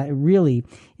about that. It really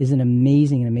is an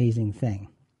amazing thing.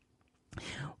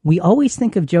 We always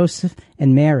think of Joseph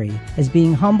and Mary as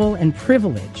being humble and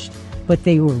privileged, but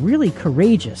they were really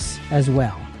courageous as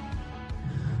well.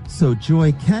 So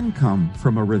joy can come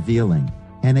from a revealing,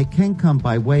 and it can come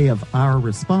by way of our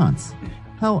response.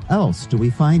 How else do we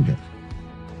find it?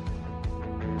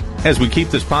 As we keep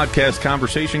this podcast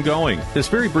conversation going, this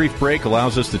very brief break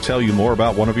allows us to tell you more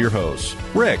about one of your hosts,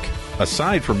 Rick.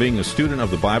 Aside from being a student of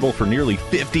the Bible for nearly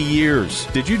 50 years,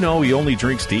 did you know he only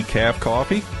drinks decaf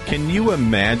coffee? Can you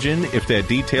imagine if that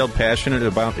detailed, passionate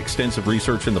about extensive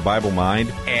research in the Bible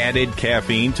mind added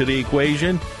caffeine to the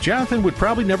equation? Jonathan would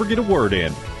probably never get a word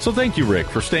in. So thank you, Rick,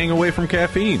 for staying away from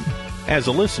caffeine. As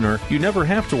a listener, you never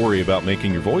have to worry about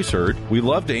making your voice heard. We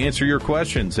love to answer your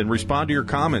questions and respond to your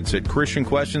comments at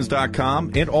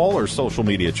ChristianQuestions.com and all our social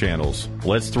media channels.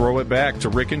 Let's throw it back to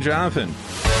Rick and Jonathan.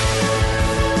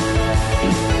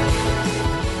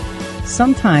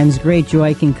 Sometimes great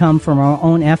joy can come from our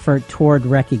own effort toward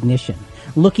recognition.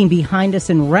 Looking behind us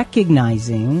and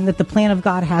recognizing that the plan of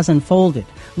God has unfolded.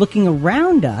 Looking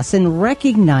around us and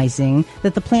recognizing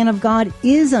that the plan of God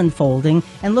is unfolding,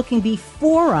 and looking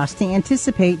before us to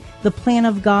anticipate the plan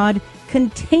of God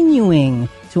continuing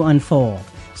to unfold.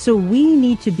 So we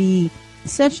need to be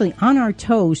essentially on our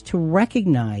toes to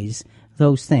recognize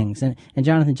those things. And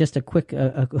Jonathan, just a quick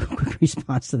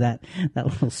response to that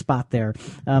little spot there.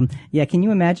 Yeah, can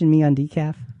you imagine me on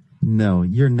decaf? No,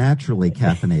 you're naturally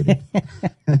caffeinated.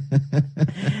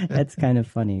 That's kind of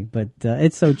funny, but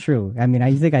it's so true. I mean,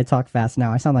 I think I talk fast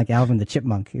now. I sound like Alvin the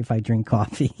Chipmunk if I drink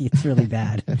coffee. It's really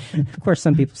bad. Of course,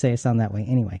 some people say I sound that way.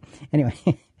 Anyway,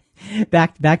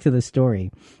 back to the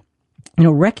story. You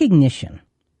know, recognition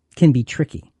can be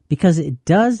tricky because it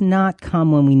does not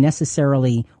come when we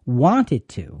necessarily want it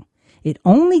to. It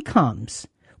only comes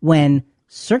when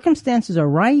circumstances are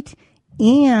right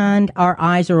and our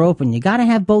eyes are open. You got to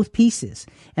have both pieces.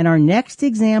 And our next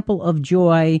example of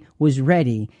joy was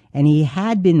ready, and he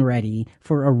had been ready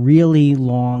for a really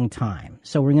long time.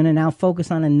 So we're going to now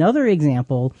focus on another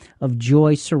example of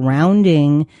joy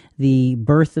surrounding the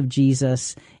birth of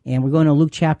Jesus, and we're going to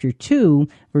Luke chapter 2,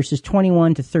 verses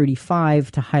 21 to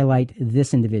 35 to highlight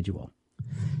this individual.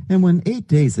 And when 8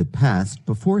 days had passed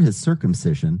before his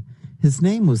circumcision, his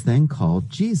name was then called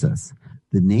Jesus,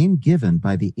 the name given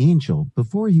by the angel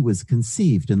before he was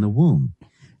conceived in the womb.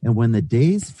 And when the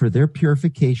days for their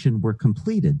purification were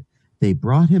completed, they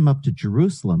brought him up to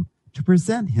Jerusalem to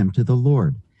present him to the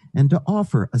Lord, and to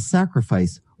offer a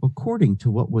sacrifice according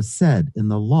to what was said in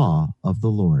the law of the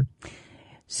Lord.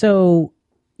 So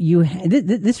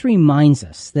this reminds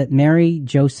us that Mary,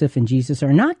 Joseph, and Jesus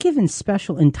are not given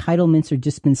special entitlements or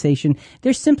dispensation.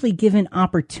 They're simply given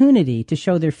opportunity to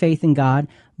show their faith in God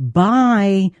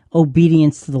by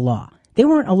obedience to the law. They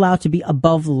weren't allowed to be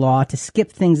above the law, to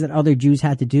skip things that other Jews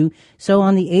had to do. So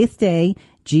on the 8th day,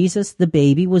 Jesus, the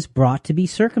baby, was brought to be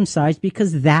circumcised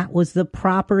because that was the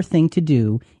proper thing to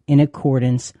do in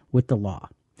accordance with the law.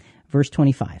 Verse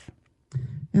 25.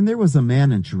 And there was a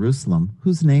man in Jerusalem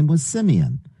whose name was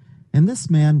Simeon. And this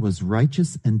man was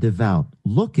righteous and devout,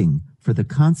 looking for the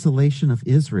consolation of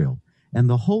Israel, and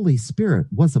the Holy Spirit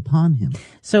was upon him.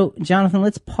 So, Jonathan,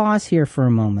 let's pause here for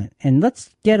a moment, and let's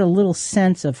get a little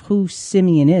sense of who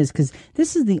Simeon is, because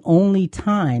this is the only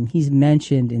time he's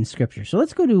mentioned in Scripture. So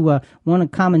let's go to one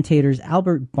of commentators,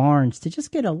 Albert Barnes, to just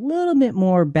get a little bit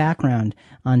more background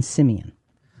on Simeon.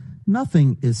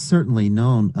 Nothing is certainly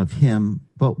known of him,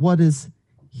 but what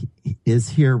is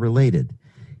here related.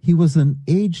 He was an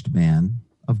aged man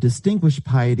of distinguished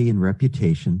piety and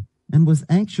reputation, and was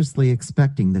anxiously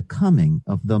expecting the coming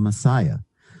of the Messiah.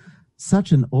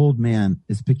 Such an old man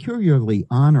is peculiarly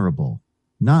honorable.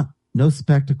 No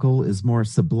spectacle is more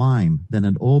sublime than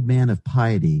an old man of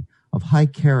piety, of high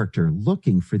character,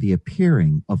 looking for the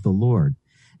appearing of the Lord,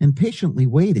 and patiently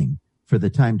waiting for the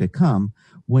time to come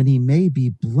when he may be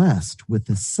blessed with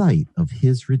the sight of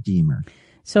his Redeemer.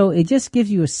 So it just gives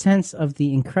you a sense of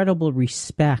the incredible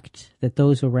respect that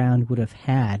those around would have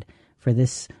had for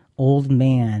this old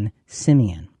man,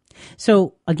 Simeon.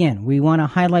 So again, we want to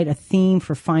highlight a theme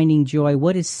for finding joy.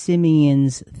 What is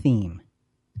Simeon's theme?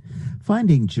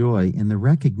 Finding joy in the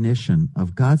recognition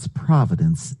of God's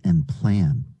providence and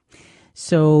plan.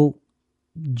 So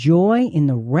joy in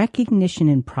the recognition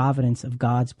and providence of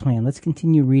God's plan. Let's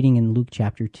continue reading in Luke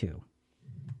chapter 2.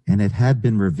 and it had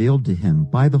been revealed to him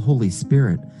by the Holy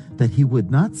Spirit that he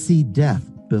would not see death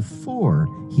before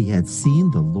he had seen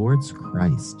the Lord's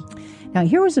Christ. Now,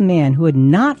 here was a man who had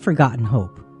not forgotten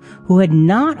hope, who had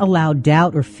not allowed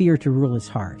doubt or fear to rule his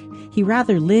heart. He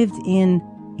rather lived in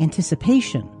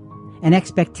anticipation, an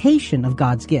expectation of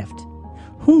God's gift.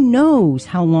 Who knows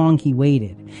how long he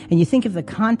waited? And you think of the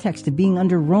context of being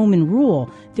under Roman rule,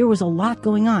 there was a lot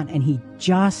going on, and he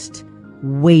just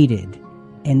waited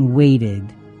and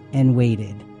waited and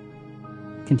waited.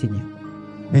 Continue.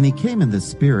 And he came in the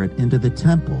Spirit into the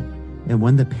temple, and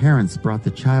when the parents brought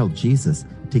the child Jesus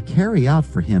to carry out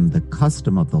for him the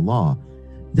custom of the law,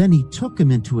 then he took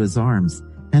him into his arms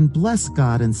and blessed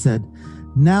God and said,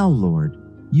 "Now, Lord,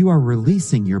 you are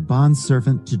releasing your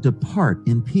bondservant to depart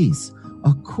in peace,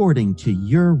 according to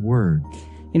your word."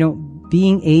 You know,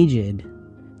 being aged,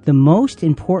 the most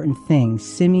important thing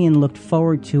Simeon looked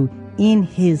forward to in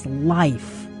his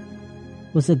life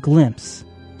was a glimpse,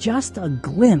 just a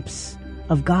glimpse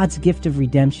of God's gift of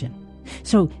redemption.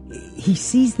 So he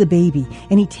sees the baby,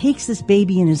 and he takes this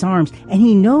baby in his arms, and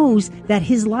he knows that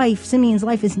his life, Simeon's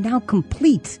life, is now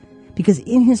complete, because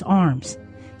in his arms,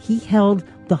 he held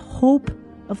the hope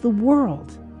of the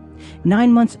world.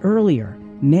 9 months earlier,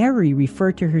 Mary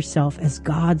referred to herself as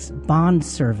God's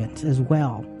bondservant as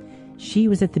well. She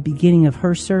was at the beginning of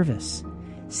her service.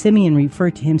 Simeon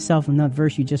referred to himself in that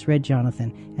verse you just read,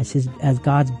 Jonathan, as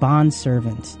God's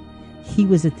bondservant. He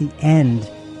was at the end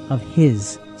of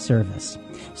his service.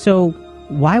 So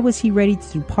why was he ready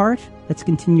to depart? Let's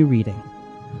continue reading.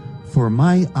 "For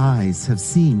my eyes have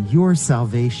seen your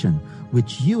salvation,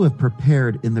 which you have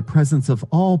prepared in the presence of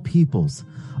all peoples,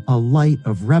 a light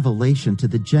of revelation to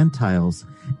the Gentiles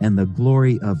and the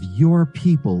glory of your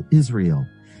people Israel."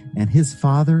 And his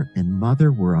father and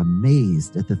mother were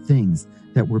amazed at the things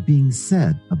that were being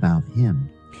said about him.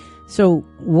 So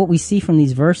what we see from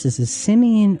these verses is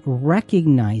Simeon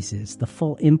recognizes the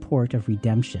full import of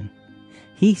redemption.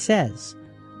 He says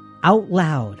out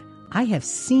loud, "I have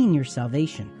seen your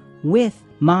salvation with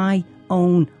my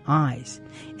own eyes."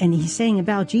 And he's saying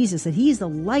about Jesus that he is the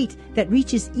light that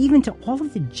reaches even to all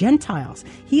of the Gentiles.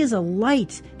 He is a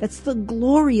light that's the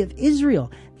glory of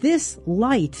Israel. This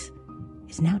light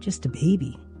is now just a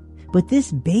baby, but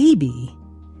this baby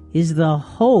is the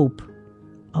hope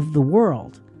of the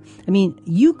world. I mean,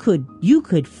 you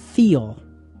could feel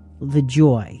the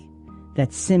joy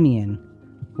that Simeon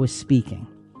was speaking.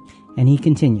 And he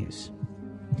continues.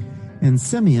 And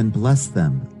Simeon blessed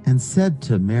them and said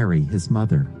to Mary his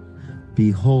mother,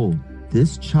 "Behold,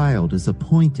 this child is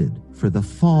appointed for the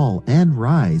fall and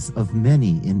rise of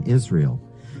many in Israel,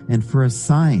 and for a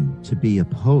sign to be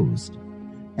opposed.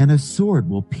 And a sword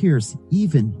will pierce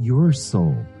even your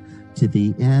soul, to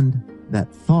the end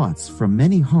that thoughts from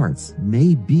many hearts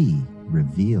may be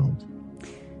revealed."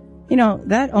 You know,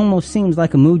 that almost seems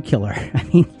like a mood killer. I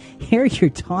mean, here you're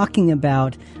talking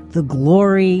about the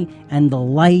glory and the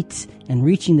light and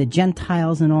reaching the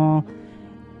Gentiles and all.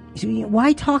 So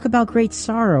why talk about great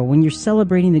sorrow when you're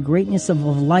celebrating the greatness of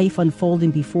life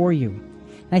unfolding before you?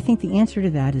 And I think the answer to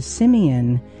that is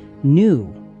Simeon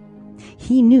knew.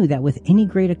 He knew that with any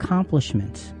great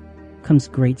accomplishment comes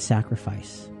great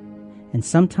sacrifice. And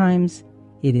sometimes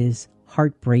it is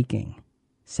heartbreaking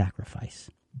sacrifice.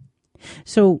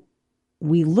 So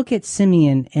we look at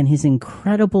Simeon and his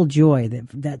incredible joy,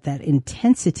 that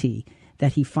intensity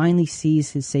that he finally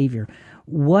sees his Savior.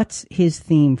 What's his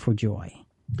theme for joy?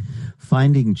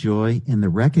 Finding joy in the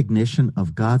recognition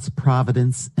of God's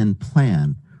providence and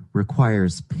plan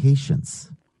requires patience.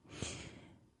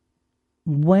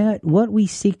 What we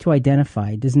seek to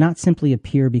identify does not simply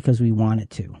appear because we want it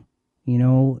to. You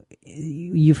know,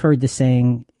 you've heard the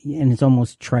saying, and it's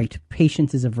almost trite,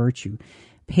 patience is a virtue.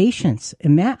 Patience,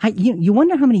 you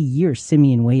wonder how many years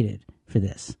Simeon waited for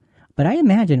this. But I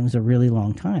imagine it was a really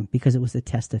long time because it was the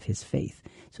test of his faith.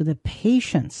 So the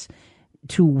patience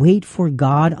to wait for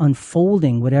God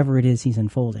unfolding whatever it is he's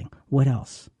unfolding. What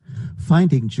else?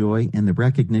 Finding joy in the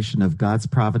recognition of God's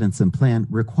providence and plan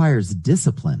requires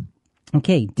discipline.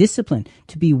 Okay, discipline.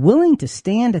 To be willing to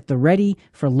stand at the ready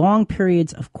for long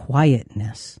periods of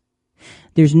quietness.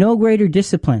 There's no greater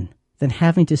discipline than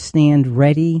having to stand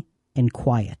ready and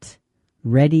quiet.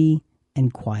 Ready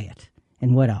and quiet.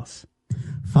 And what else?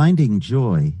 Finding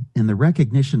joy in the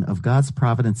recognition of God's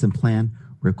providence and plan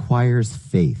requires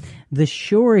faith. The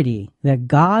surety that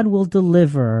God will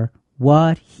deliver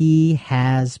what he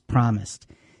has promised.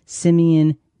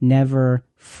 Simeon never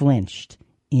flinched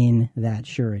in that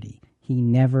surety. He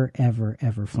never, ever,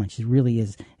 ever flinched. It really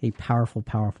is a powerful,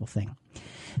 powerful thing.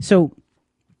 So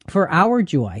for our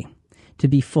joy to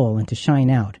be full and to shine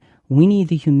out, We need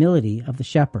the humility of the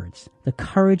shepherds, the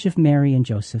courage of Mary and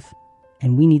Joseph,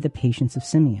 and we need the patience of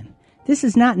Simeon. This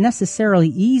is not necessarily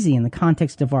easy in the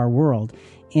context of our world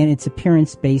and its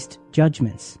appearance-based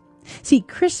judgments. See,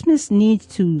 Christmas needs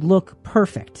to look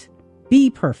perfect, be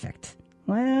perfect.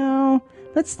 Well,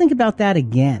 let's think about that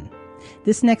again.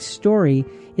 This next story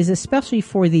is especially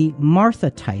for the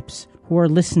Martha types who are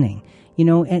listening,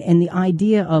 and the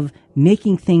idea of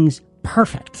making things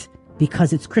perfect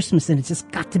because it's Christmas and it's just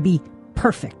got to be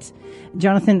perfect.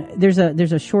 Jonathan, there's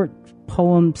a short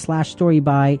poem / story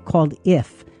called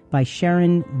If by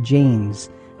Sharon James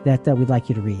that we'd like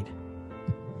you to read.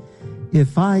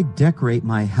 If I decorate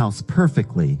my house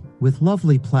perfectly with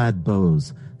lovely plaid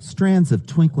bows, strands of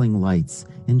twinkling lights,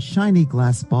 and shiny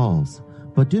glass balls,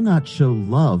 but do not show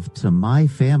love to my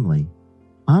family,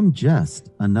 I'm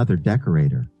just another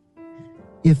decorator.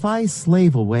 If I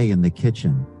slave away in the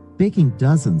kitchen, baking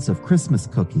dozens of Christmas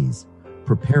cookies,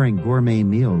 preparing gourmet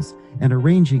meals, and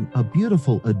arranging a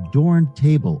beautiful adorned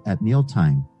table at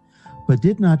mealtime, but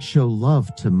did not show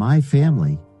love to my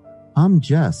family, I'm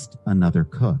just another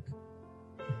cook.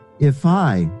 If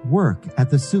I work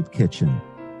at the soup kitchen,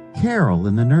 carol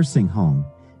in the nursing home,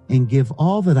 and give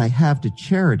all that I have to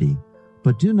charity,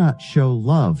 but do not show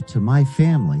love to my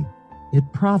family,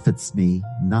 it profits me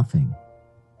nothing.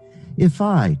 If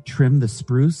I trim the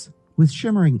spruce with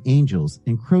shimmering angels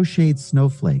and crocheted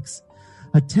snowflakes,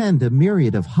 attend a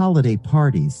myriad of holiday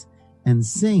parties, and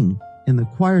sing in the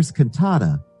choir's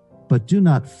cantata, but do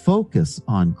not focus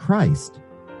on Christ,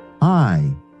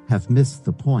 I have missed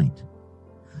the point.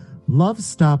 Love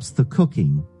stops the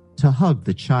cooking to hug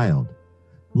the child.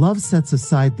 Love sets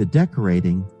aside the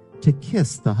decorating to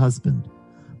kiss the husband.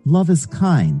 Love is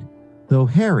kind, though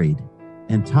harried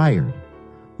and tired.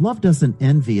 Love doesn't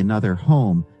envy another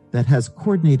home that has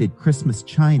coordinated Christmas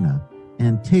china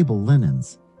and table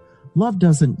linens. Love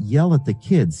doesn't yell at the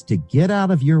kids to get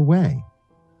out of your way.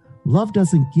 Love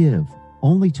doesn't give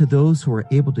only to those who are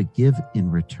able to give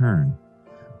in return,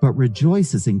 but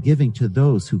rejoices in giving to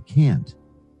those who can't.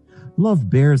 Love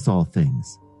bears all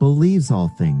things, believes all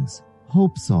things,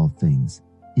 hopes all things,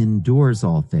 endures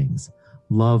all things.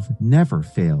 Love never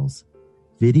fails.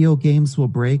 Video games will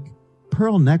break,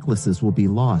 pearl necklaces will be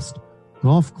lost,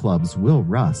 golf clubs will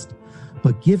rust,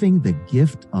 but giving the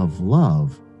gift of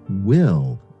love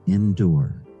will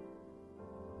endure.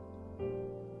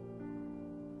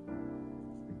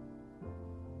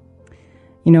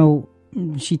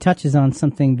 She touches on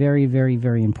something very, very,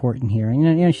 very important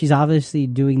here. She's obviously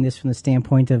doing this from the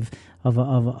standpoint of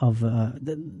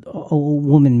a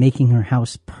woman making her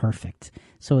house perfect.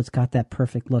 So it's got that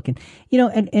perfect look.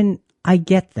 And I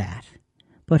get that.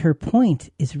 But her point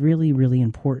is really, really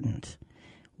important.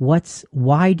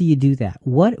 Why do you do that?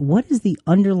 What is the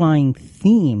underlying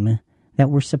theme that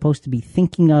we're supposed to be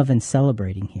thinking of and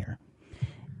celebrating here?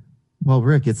 Well,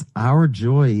 Rick, it's our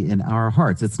joy in our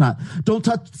hearts. It's not, don't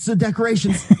touch the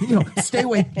decorations, stay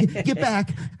away, get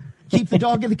back, keep the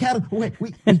dog and the cat away.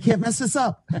 We can't mess this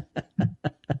up.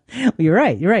 Well, you're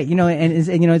right.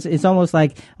 It's almost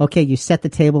like, okay, you set the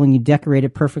table and you decorate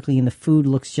it perfectly and the food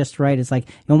looks just right. It's like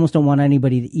you almost don't want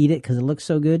anybody to eat it because it looks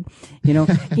so good,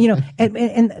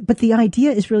 but the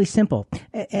idea is really simple.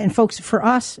 And folks, for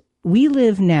us, we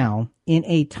live now in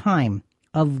a time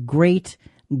of great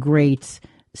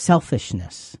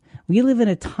selfishness. We live in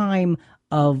a time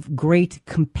of great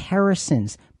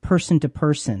comparisons, person to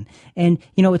person. And,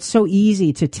 it's so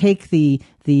easy to take the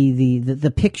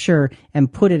picture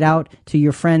and put it out to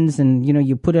your friends and,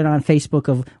 you put it on Facebook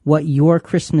of what your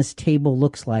Christmas table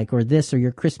looks like or this or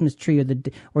your Christmas tree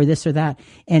or this or that.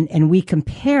 And we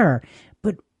compare.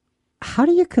 But how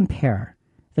do you compare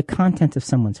the content of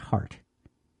someone's heart?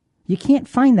 You can't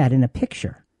find that in a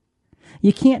picture.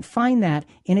 You can't find that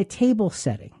in a table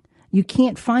setting. You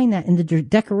can't find that in the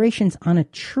decorations on a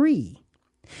tree.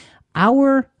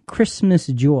 Our Christmas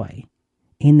joy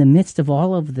in the midst of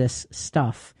all of this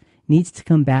stuff needs to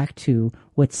come back to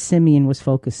what Simeon was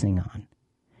focusing on.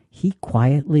 He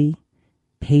quietly,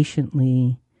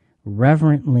 patiently,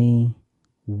 reverently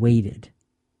waited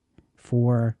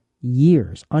for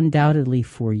years, undoubtedly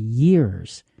for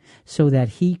years, so that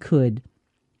he could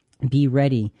be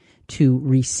ready to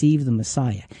receive the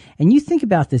Messiah. And you think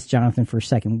about this, Jonathan, for a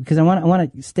second, because I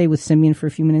want to stay with Simeon for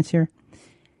a few minutes here.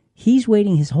 He's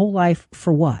waiting his whole life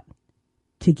for what?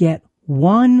 To get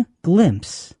one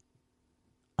glimpse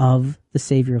of the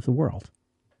Savior of the world.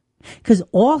 Because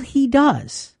all he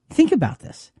does, think about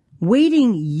this,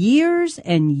 waiting years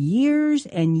and years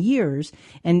and years,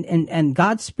 and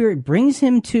God's Spirit brings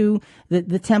him to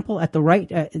the temple at the right,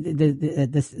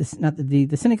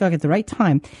 the synagogue at the right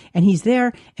time, and he's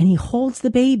there, and he holds the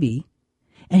baby,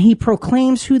 And he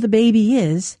proclaims who the baby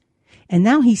is. And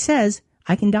now he says,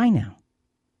 I can die now.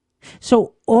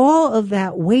 So all of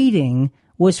that waiting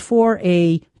was for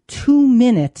a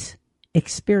 2-minute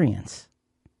experience.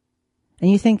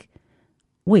 And you think,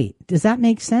 wait, does that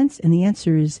make sense? And the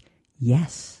answer is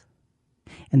yes.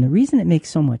 And the reason it makes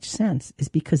so much sense is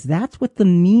because that's what the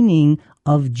meaning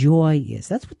of joy is.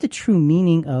 That's what the true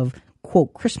meaning of,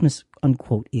 quote, Christmas,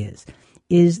 unquote, is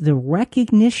the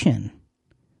recognition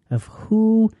of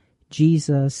who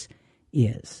Jesus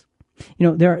is. You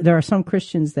know, there are some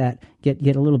Christians that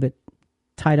get a little bit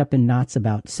tied up in knots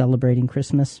about celebrating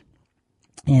Christmas.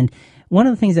 And one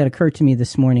of the things that occurred to me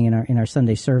this morning in our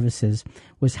Sunday services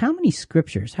was how many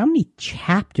scriptures, how many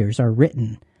chapters are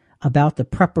written about the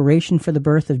preparation for the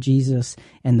birth of Jesus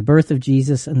and the birth of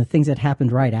Jesus and the things that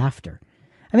happened right after.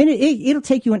 I mean, it'll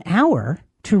take you an hour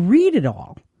to read it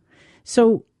all.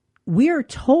 So we're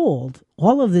told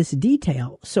all of this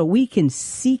detail so we can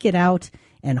seek it out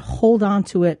and hold on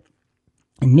to it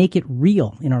and make it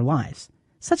real in our lives.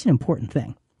 Such an important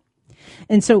thing.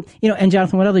 And so, you know, and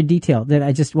Jonathan, one other detail that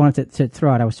I just wanted to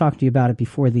throw out. I was talking to you about it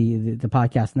before the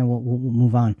podcast, and then we'll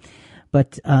move on.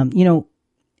 But, you know,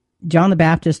 John the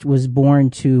Baptist was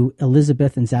born to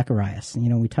Elizabeth and Zacharias. You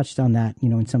know, we touched on that, you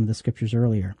know, in some of the scriptures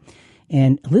earlier.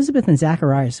 And Elizabeth and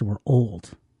Zacharias were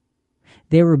old.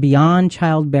 They were beyond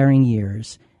childbearing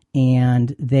years,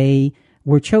 and they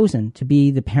were chosen to be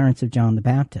the parents of John the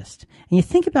Baptist. And you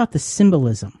think about the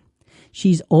symbolism.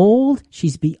 She's old.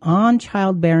 She's beyond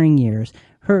childbearing years.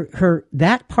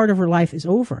 That part of her life is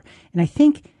over. And I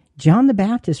think John the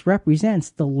Baptist represents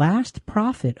the last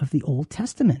prophet of the Old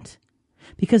Testament,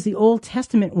 because the Old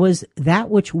Testament was that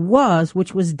which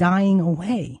was dying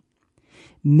away.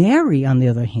 Mary, on the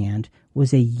other hand,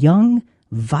 was a young,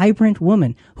 vibrant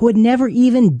woman who had never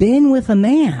even been with a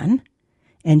man,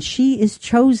 and she is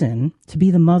chosen to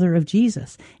be the mother of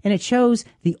Jesus. And it shows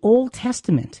the Old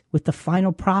Testament with the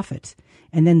final prophet,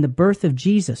 and then the birth of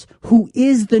Jesus, who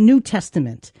is the New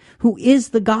Testament, who is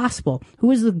the gospel,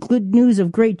 who is the good news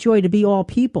of great joy to be all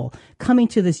people, coming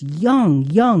to this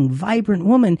young, vibrant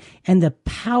woman, and the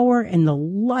power and the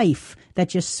life that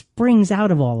just springs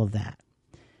out of all of that.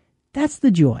 That's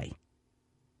the joy.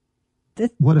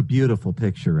 What a beautiful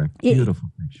picture, Rick. Beautiful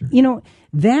picture. You know,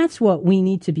 that's what we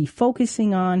need to be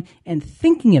focusing on and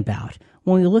thinking about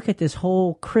when we look at this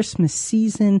whole Christmas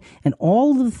season and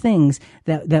all the things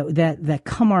that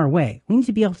come our way. We need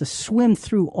to be able to swim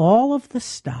through all of the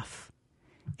stuff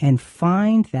and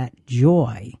find that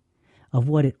joy of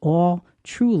what it all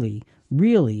truly,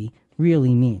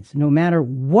 really means. No matter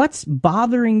what's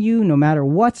bothering you, no matter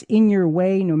what's in your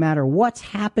way, no matter what's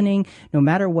happening, no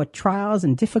matter what trials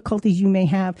and difficulties you may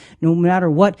have, no matter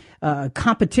what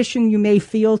competition you may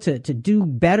feel to do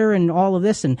better in all of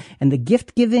this, and the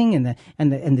gift giving and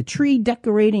the tree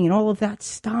decorating and all of that,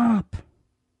 stop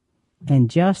and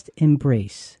just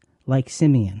embrace, like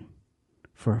Simeon,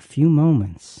 for a few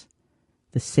moments,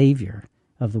 the Savior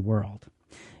of the world.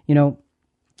 You know,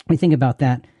 we think about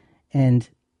that, and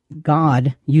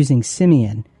God using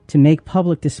Simeon to make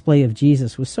public display of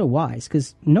Jesus was so wise,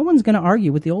 because no one's going to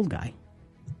argue with the old guy.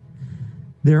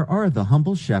 There are the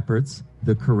humble shepherds,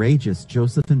 the courageous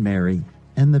Joseph and Mary,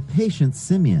 and the patient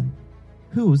Simeon.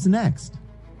 Who's next?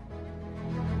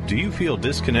 Do you feel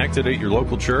disconnected at your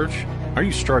local church? Are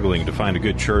you struggling to find a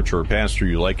good church or a pastor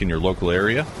you like in your local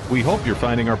area? We hope you're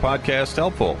finding our podcast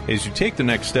helpful as you take the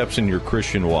next steps in your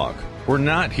Christian walk. We're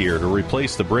not here to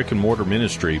replace the brick and mortar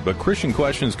ministry, but Christian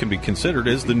Questions can be considered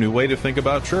as the new way to think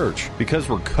about church, because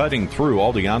we're cutting through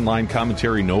all the online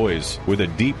commentary noise with a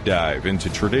deep dive into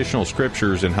traditional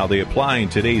scriptures and how they apply in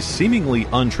today's seemingly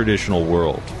untraditional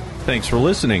world. Thanks for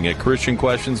listening at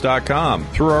ChristianQuestions.com,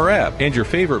 through our app, and your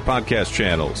favorite podcast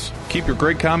channels. Keep your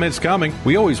great comments coming.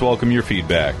 We always welcome your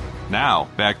feedback. Now,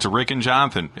 back to Rick and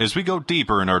Jonathan as we go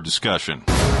deeper in our discussion.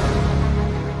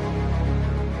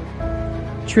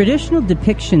 Traditional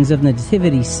depictions of the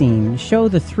nativity scene show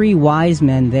the three wise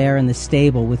men there in the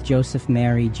stable with Joseph,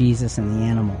 Mary, Jesus, and the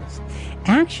animals.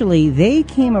 Actually, they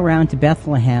came around to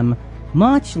Bethlehem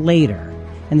much later,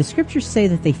 and the scriptures say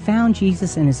that they found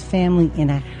Jesus and his family in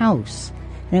a house,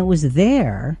 and it was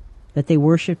there that they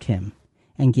worshipped him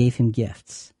and gave him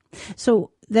gifts.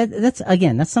 So that's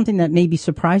something that may be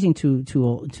surprising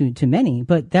to many,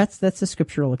 but that's a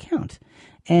scriptural account.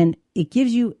 And it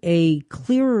gives you a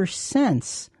clearer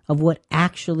sense of what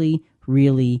actually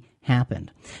really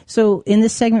happened. So in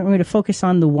this segment, we're going to focus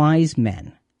on the wise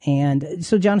men. And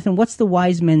so, Jonathan, what's the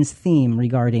wise men's theme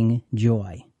regarding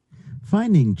joy?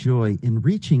 Finding joy in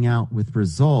reaching out with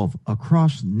resolve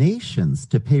across nations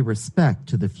to pay respect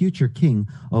to the future King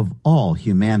of all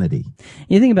humanity.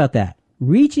 You think about that.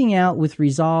 reaching out with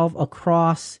resolve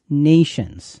across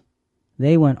nations.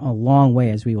 They went a long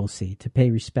way, as we will see, to pay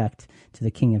respect to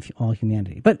the King of all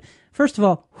humanity. But first of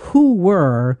all, who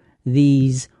were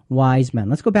these wise men?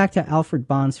 Let's go back to Alfred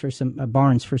Barnes for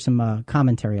some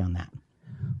commentary on that.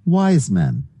 Wise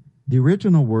men. The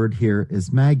original word here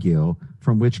is magio,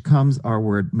 from which comes our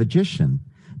word magician,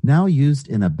 now used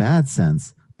in a bad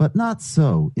sense, but not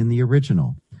so in the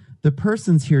original. The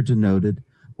persons here denoted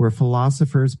were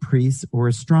philosophers, priests, or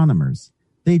astronomers.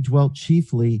 They dwelt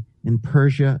chiefly in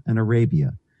Persia and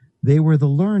Arabia. They were the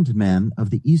learned men of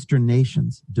the Eastern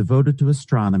nations, devoted to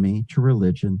astronomy, to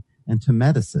religion, and to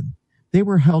medicine. They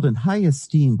were held in high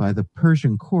esteem by the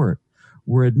Persian court,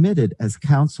 were admitted as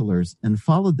counselors, and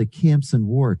followed the camps in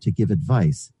war to give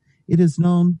advice. It is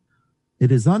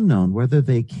unknown whether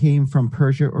they came from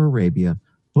Persia or Arabia.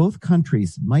 Both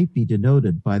countries might be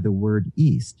denoted by the word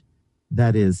east,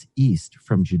 that is, east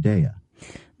from Judea.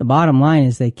 The bottom line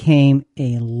is they came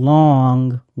a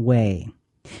long way.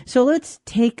 So let's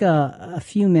take a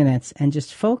few minutes and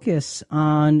just focus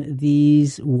on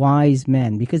these wise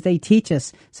men, because they teach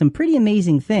us some pretty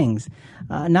amazing things,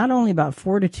 not only about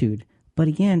fortitude, but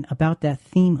again, about that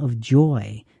theme of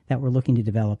joy that we're looking to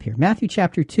develop here. Matthew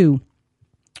chapter 2,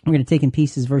 we're going to take in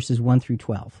pieces verses 1 through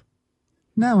 12.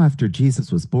 Now after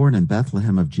Jesus was born in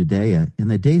Bethlehem of Judea, in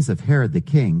the days of Herod the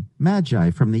king,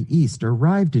 Magi from the east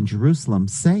arrived in Jerusalem,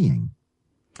 saying...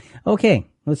 Okay,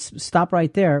 let's stop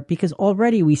right there, because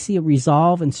already we see a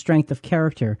resolve and strength of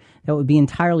character that would be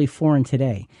entirely foreign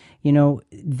today. You know,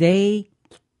 they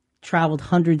traveled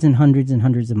hundreds and hundreds and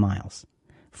hundreds of miles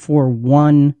for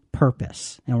one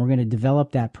purpose, and we're going to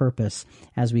develop that purpose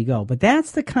as we go. But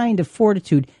that's the kind of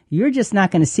fortitude you're just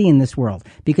not going to see in this world,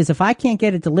 because if I can't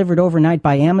get it delivered overnight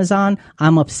by Amazon,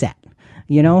 I'm upset.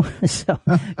 You know, so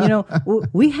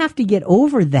we have to get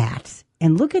over that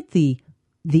and look at the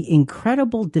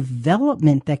incredible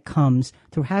development that comes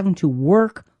through having to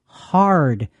work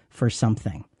hard for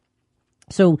something.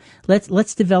 So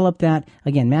let's develop that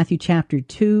again. Matthew chapter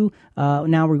 2.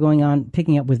 Now we're going on,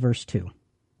 picking up with verse 2.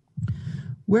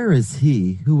 Where is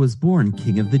he who was born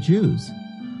King of the Jews?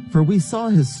 For we saw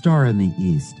his star in the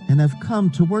east, and have come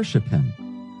to worship him.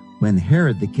 When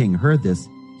Herod the king heard this,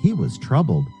 he was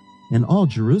troubled, and all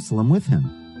Jerusalem with him.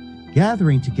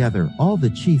 Gathering together all the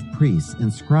chief priests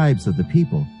and scribes of the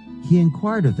people, he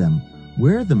inquired of them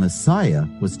where the Messiah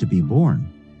was to be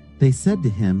born. They said to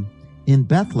him, In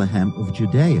Bethlehem of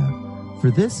Judea, for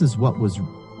this is what was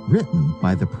written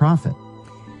by the prophet.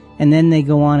 And then they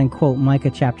go on and quote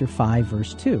Micah chapter 5,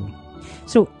 verse 2.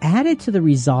 So added to the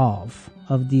resolve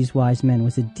of these wise men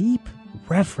was a deep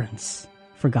reverence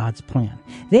for God's plan.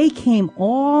 They came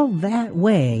all that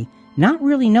way, not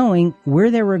really knowing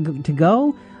where they were to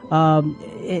go,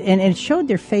 and it showed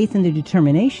their faith and their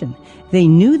determination. They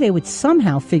knew they would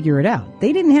somehow figure it out.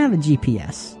 They didn't have a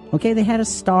GPS, okay? They had a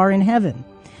star in heaven.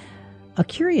 A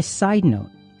curious side note,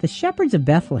 the shepherds of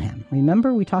Bethlehem,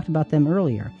 remember we talked about them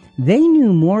earlier, they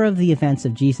knew more of the events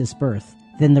of Jesus' birth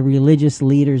than the religious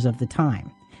leaders of the time.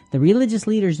 The religious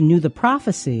leaders knew the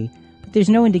prophecy, but there's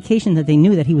no indication that they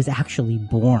knew that he was actually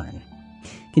born.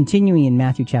 Continuing in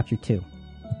Matthew chapter 2.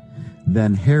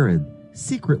 Then Herod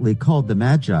secretly called the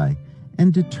Magi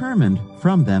and determined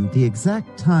from them the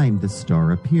exact time the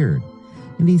star appeared.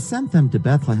 And he sent them to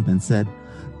Bethlehem and said,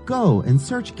 Go and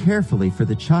search carefully for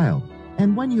the child,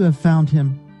 and when you have found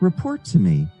him, report to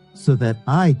me, so that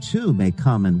I too may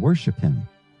come and worship him.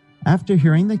 After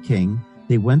hearing the king,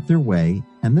 they went their way,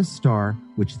 and the star,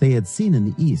 which they had seen in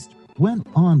the east, went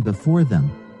on before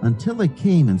them until it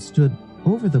came and stood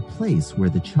over the place where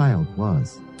the child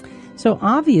was. So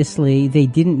obviously they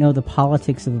didn't know the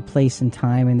politics of the place and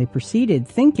time, and they proceeded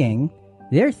thinking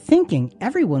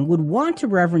everyone would want to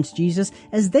reverence Jesus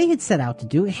as they had set out to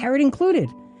do, Herod included.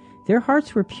 Their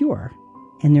hearts were pure,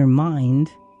 and their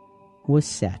mind was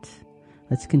set.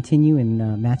 Let's continue in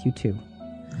Matthew 2.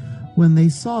 When they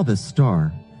saw the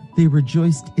star, they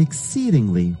rejoiced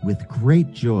exceedingly with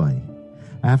great joy.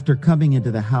 After coming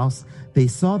into the house, they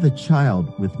saw the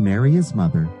child with Mary his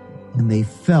mother, and they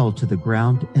fell to the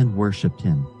ground and worshipped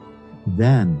him.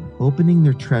 Then, opening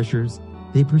their treasures,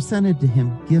 they presented to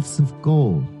him gifts of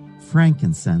gold,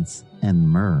 frankincense, and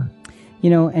myrrh. You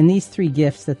know, and these three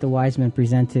gifts that the wise men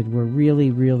presented were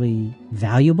really, really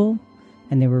valuable,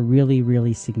 and they were really,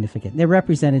 really significant. They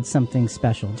represented something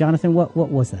special. Jonathan, what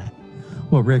was that?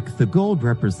 Well, Rick, the gold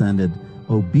represented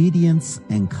obedience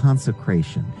and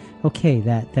consecration. Okay,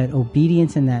 that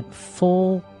obedience and that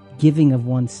full giving of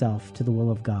oneself to the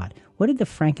will of God. What did the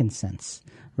frankincense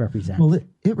represent? Well,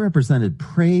 it represented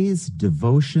praise,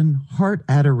 devotion, heart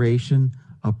adoration,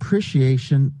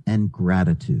 appreciation and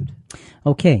gratitude.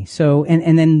 Okay, so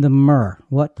and then the myrrh.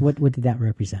 What did that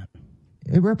represent?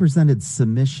 It represented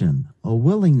submission, a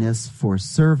willingness for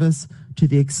service to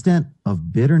the extent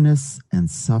of bitterness and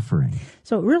suffering.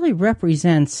 So it really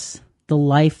represents the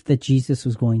life that Jesus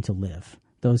was going to live,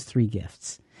 those three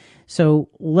gifts. So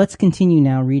let's continue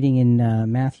now reading in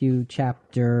Matthew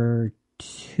chapter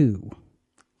 2.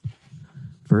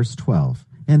 Verse 12.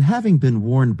 And having been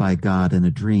warned by God in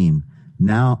a dream,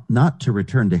 now not to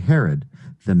return to Herod,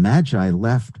 the Magi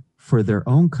left for their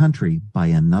own country by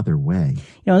another way.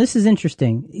 You know, this is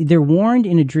interesting. They're warned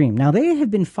in a dream. Now, they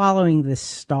have been following this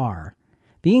star.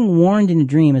 Being warned in a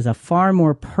dream is a far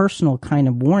more personal kind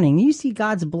of warning. You see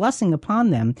God's blessing upon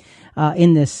them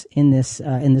in this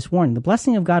warning. The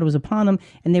blessing of God was upon them,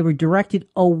 and they were directed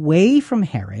away from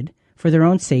Herod for their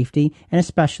own safety, and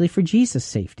especially for Jesus'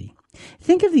 safety.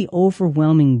 Think of the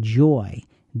overwhelming joy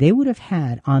they would have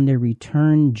had on their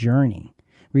return journey,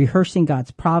 rehearsing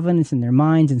God's providence in their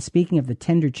minds and speaking of the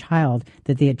tender child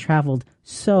that they had traveled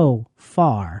so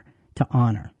far to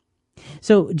honor.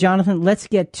 So, Jonathan, let's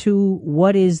get to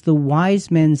what is the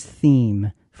wise men's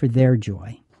theme for their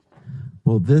joy.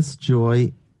 Well, this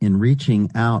joy in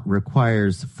reaching out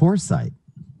requires foresight.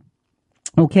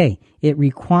 Okay, it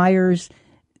requires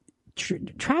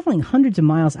traveling hundreds of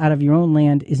miles out of your own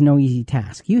land is no easy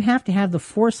task. You have to have the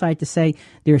foresight to say,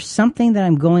 there's something that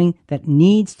I'm going that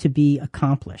needs to be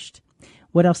accomplished.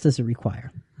 What else does it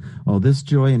require? Oh, this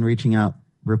joy in reaching out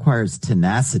requires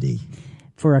tenacity.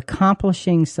 For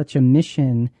accomplishing such a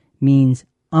mission means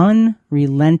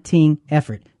unrelenting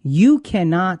effort. You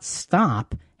cannot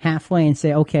stop halfway and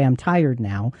say, okay, I'm tired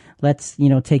now. Let's,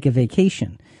 take a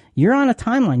vacation. You're on a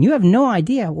timeline. You have no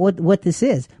idea what this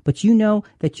is, but you know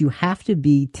that you have to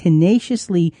be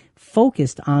tenaciously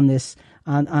focused on this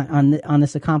on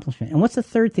this accomplishment. And what's the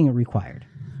third thing it required?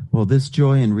 Well, this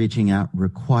joy in reaching out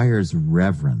requires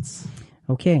reverence.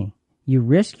 Okay, you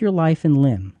risk your life and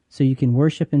limb so you can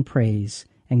worship and praise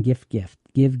and give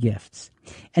gifts.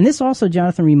 And this also,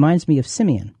 Jonathan, reminds me of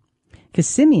Simeon, because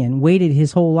Simeon waited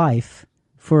his whole life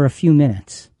for a few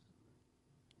minutes.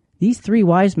 These three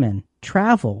wise men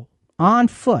travel on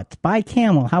foot, by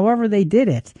camel, however they did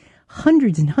it,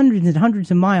 hundreds and hundreds and hundreds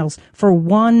of miles for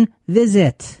one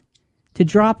visit to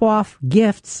drop off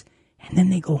gifts, and then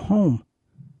they go home.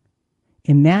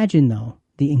 Imagine, though,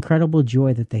 the incredible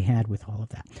joy that they had with all of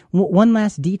that. One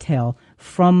last detail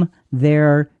from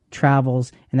their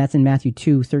travels, and that's in Matthew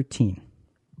 2:13.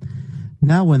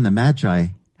 Now when the Magi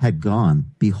had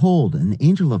gone, behold, an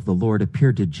angel of the Lord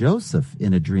appeared to Joseph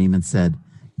in a dream and said,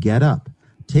 Get up,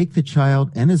 take the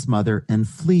child and his mother and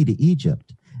flee to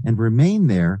Egypt, and remain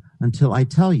there until I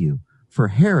tell you, for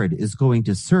Herod is going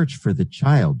to search for the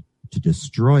child to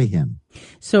destroy him.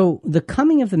 So the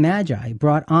coming of the Magi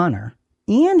brought honor,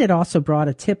 and it also brought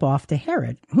a tip-off to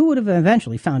Herod, who would have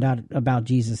eventually found out about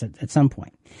Jesus at some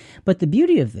point. But the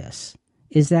beauty of this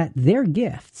is that their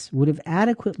gifts would have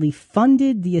adequately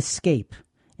funded the escape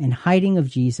and hiding of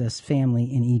Jesus' family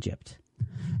in Egypt.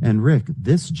 And Rick,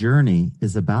 this journey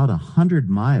is about 100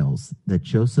 miles that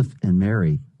Joseph and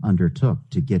Mary undertook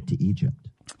to get to Egypt.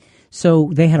 So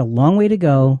they had a long way to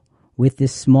go with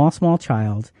this small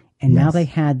child, and now they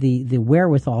had the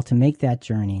wherewithal to make that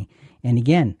journey. And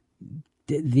again,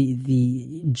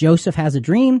 the Joseph has a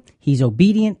dream, he's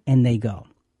obedient, and they go.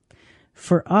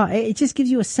 For it just gives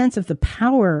you a sense of the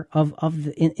power of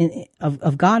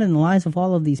God in the lives of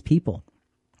all of these people.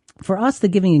 For us, the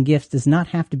giving of gifts does not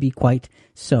have to be quite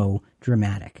so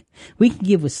dramatic. We can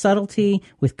give with subtlety,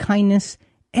 with kindness,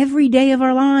 every day of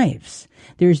our lives.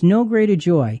 There is no greater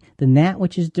joy than that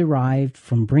which is derived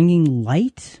from bringing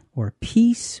light or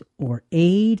peace or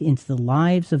aid into the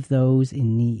lives of those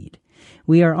in need.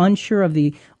 We are unsure of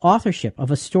the authorship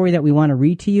of a story that we want to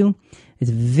read to you.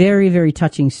 It's a very, very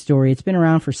touching story. It's been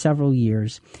around for several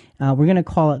years. We're going to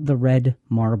call it The Red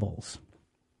Marbles.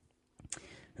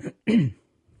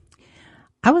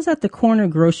 I was at the corner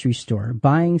grocery store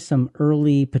buying some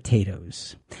early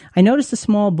potatoes. I noticed a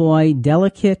small boy,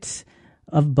 delicate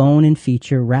of bone and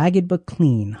feature, ragged but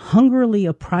clean, hungrily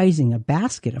apprising a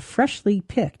basket of freshly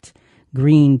picked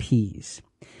green peas.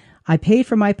 I paid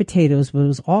for my potatoes, but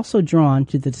was also drawn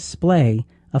to the display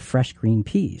of fresh green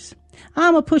peas.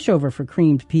 I'm a pushover for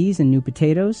creamed peas and new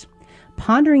potatoes.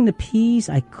 Pondering the peas,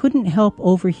 I couldn't help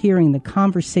overhearing the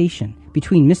conversation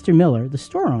between Mr. Miller, the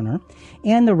store owner,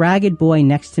 and the ragged boy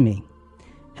next to me.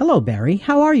 Hello, Barry.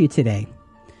 How are you today?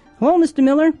 Hello, Mr.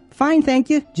 Miller. Fine, thank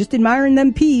you. Just admiring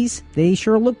them peas. They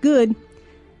sure look good.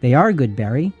 They are good,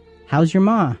 Barry. How's your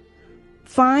ma?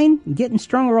 Fine. Getting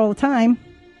stronger all the time.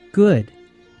 Good.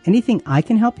 Anything I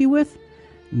can help you with?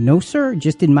 "No, sir,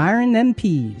 just admiring them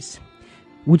peas."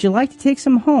 "Would you like to take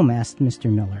some home?" asked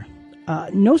Mr. Miller.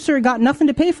 "No, sir, got nothing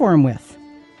to pay for 'em with."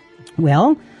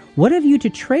 "Well, what have you to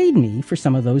trade me for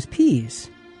some of those peas?"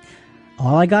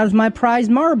 "All I got is my prize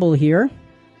marble here."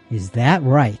 "Is that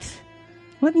right?"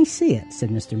 "Let me see it," said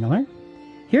Mr. Miller.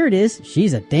 "Here it is.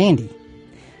 She's a dandy."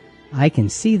 "I can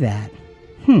see that.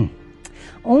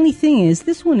 Only thing is,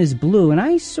 this one is blue, and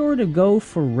I sort of go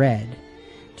for red.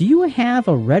 Do you have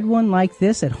a red one like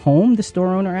this at home?" the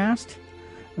store owner asked.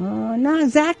 Not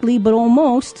exactly, but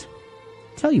almost."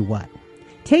 "Tell you what,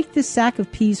 take this sack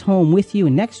of peas home with you,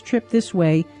 and next trip this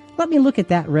way, let me look at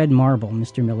that red marble,"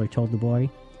 Mr. Miller told the boy.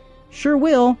 "Sure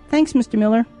will. Thanks, Mr.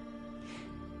 Miller."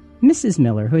 Mrs.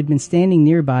 Miller, who had been standing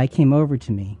nearby, came over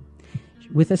to me.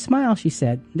 With a smile, she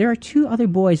said, "There are 2 other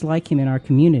boys like him in our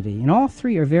community, and all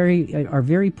 3 are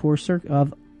very poor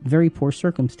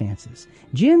circumstances.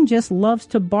 Jim just loves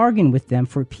to bargain with them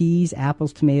for peas,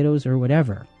 apples, tomatoes, or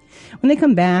whatever. When they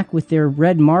come back with their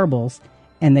red marbles,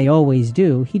 and they always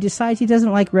do, he decides he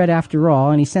doesn't like red after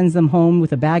all, and he sends them home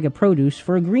with a bag of produce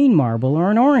for a green marble or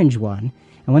an orange one,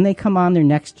 and when they come on their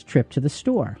next trip to the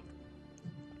store."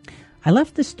 I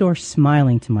left the store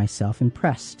smiling to myself,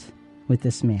 impressed with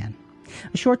this man.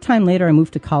 A short time later, I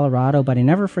moved to Colorado, but I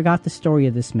never forgot the story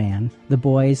of this man, the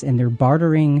boys, and their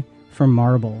bartering for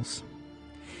marbles.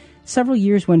 Several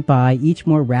years went by, each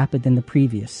more rapid than the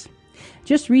previous.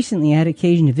 Just recently, I had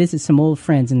occasion to visit some old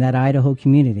friends in that Idaho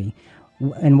community,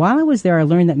 and while I was there, I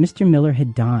learned that Mr. Miller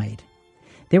had died.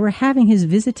 They were having his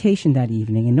visitation that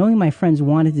evening, and knowing my friends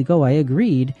wanted to go, I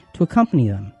agreed to accompany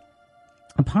them.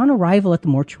 Upon arrival at the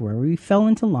mortuary, we fell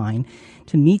into line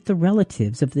to meet the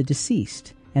relatives of the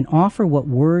deceased and offer what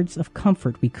words of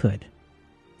comfort we could.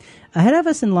 Ahead of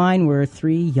us in line were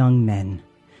 3 young men.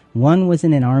 One was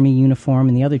in an army uniform,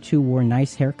 and the other 2 wore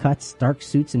nice haircuts, dark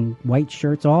suits, and white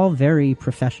shirts, all very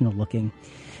professional looking.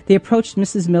 They approached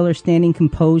Mrs. Miller, standing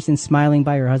composed and smiling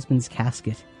by her husband's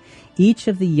casket. Each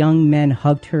of the young men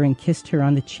hugged her and kissed her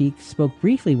on the cheek, spoke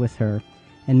briefly with her,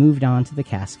 and moved on to the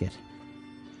casket.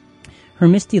 Her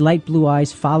misty light blue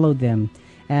eyes followed them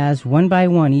as, one by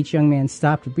one, each young man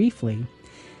stopped briefly,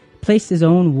 placed his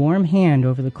own warm hand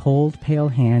over the cold, pale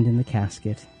hand in the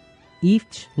casket.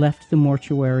 Each left the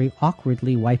mortuary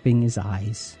awkwardly wiping his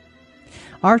eyes.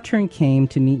 Our turn came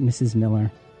to meet Mrs.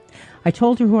 Miller. I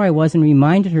told her who I was and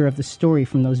reminded her of the story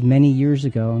from those many years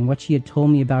ago and what she had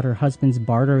told me about her husband's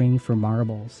bartering for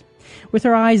marbles. With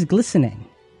her eyes glistening,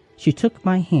 she took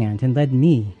my hand and led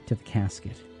me to the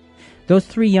casket. Those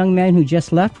 3 young men who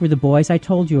just left were the boys I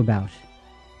told you about.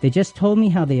 They just told me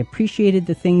how they appreciated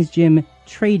the things Jim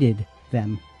traded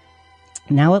them.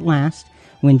 Now at last,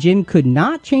 when Jim could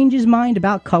not change his mind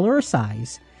about color or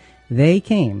size, they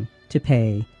came to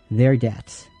pay their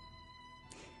debts.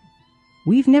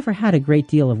 "We've never had a great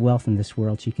deal of wealth in this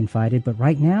world," she confided, "but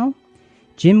right now,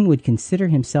 Jim would consider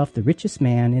himself the richest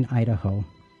man in Idaho."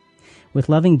 With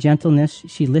loving gentleness,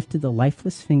 she lifted the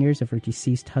lifeless fingers of her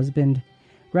deceased husband.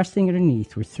 Resting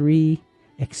underneath were 3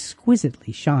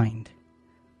 exquisitely shined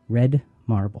red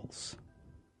marbles.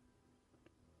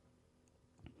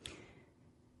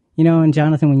 You know, and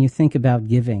Jonathan, when you think about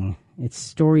giving, it's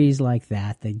stories like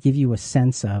that give you a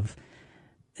sense of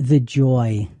the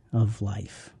joy of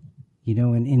life. You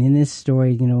know, and in this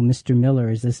story, you know, Mr. Miller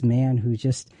is this man who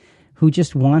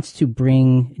just wants to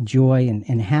bring joy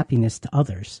and happiness to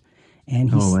others.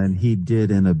 And he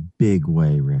did in a big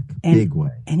way, Rick. Big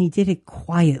way. And he did it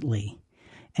quietly.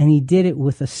 And he did it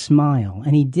with a smile.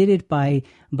 And he did it by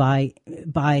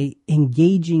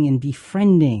engaging and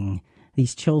befriending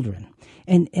these children.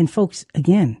 And folks,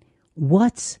 again,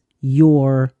 what's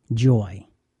your joy?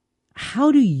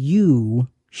 How do you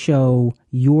show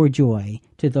your joy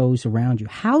to those around you?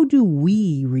 How do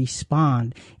we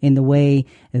respond in the way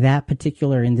that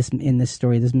particular in this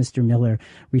story, this Mr. Miller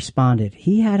responded?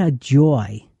 He had a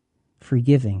joy for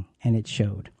giving, and it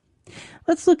showed.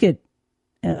 Let's look at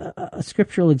a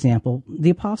scriptural example,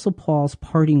 the Apostle Paul's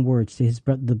parting words to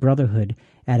the brotherhood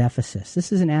at Ephesus.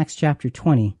 This is in Acts chapter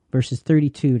 20, verses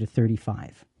 32 to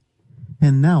 35.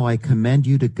 "And now I commend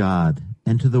you to God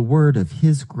and to the word of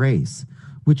his grace,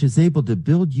 which is able to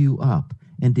build you up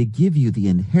and to give you the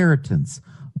inheritance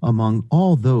among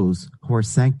all those who are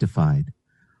sanctified.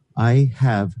 I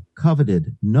have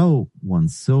coveted no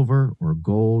one's silver or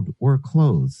gold or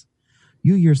clothes.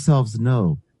 You yourselves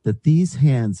know that these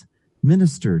hands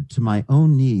ministered to my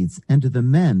own needs and to the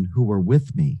men who were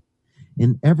with me.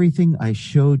 In everything I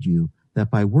showed you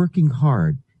that by working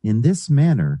hard in this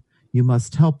manner, you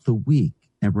must help the weak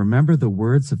and remember the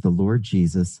words of the Lord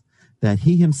Jesus, that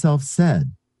he himself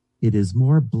said, 'It is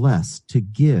more blessed to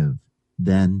give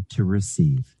than to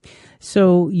receive.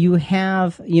 So you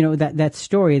have, that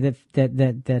story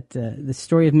the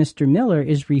story of Mr. Miller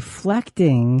is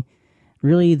reflecting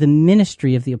really the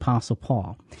ministry of the Apostle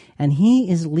Paul, and he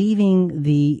is leaving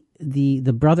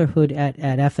the brotherhood at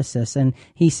Ephesus, and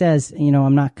he says,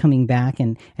 I'm not coming back,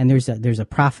 and there's a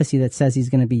prophecy that says he's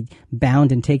going to be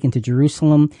bound and taken to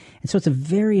Jerusalem, and so it's a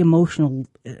very emotional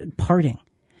parting,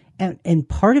 and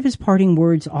part of his parting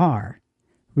words are,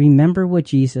 remember what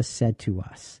Jesus said to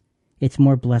us. It's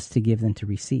more blessed to give than to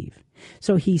receive.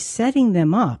 So he's setting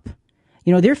them up.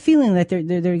 They're feeling that they're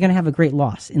going to have a great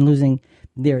loss in losing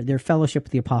their fellowship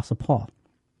with the Apostle Paul.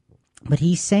 But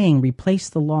he's saying, replace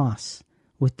the loss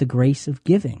with the grace of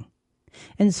giving.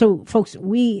 And so, folks,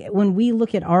 when we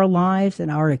look at our lives and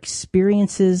our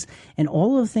experiences and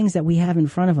all of the things that we have in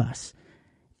front of us,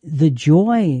 the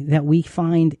joy that we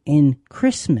find in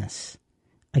Christmas,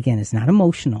 again, is not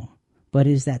emotional, but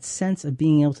is that sense of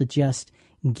being able to just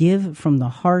give from the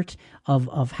heart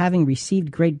of having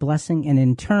received great blessing, and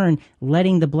in turn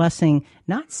letting the blessing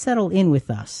not settle in with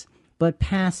us, but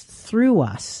pass through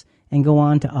us and go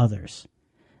on to others.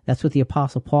 That's what the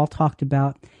Apostle Paul talked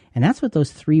about, and that's what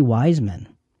those three wise men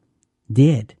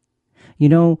did.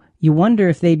 You wonder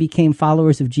if they became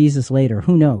followers of Jesus later.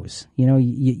 Who knows?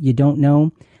 You don't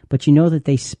know, but you know that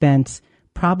they spent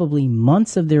probably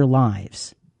months of their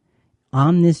lives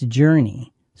on this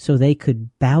journey so they could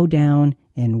bow down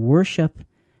and worship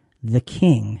the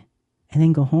King and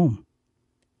then go home.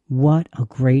 What a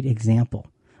great example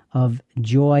of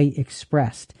joy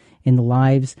expressed in the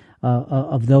lives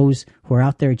of those who are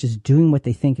out there just doing what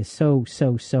they think is so,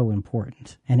 so, so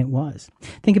important. And it was.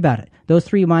 Think about it. Those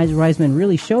three wise men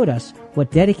really showed us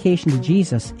what dedication to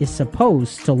Jesus is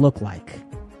supposed to look like.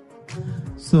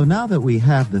 So now that we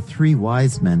have the three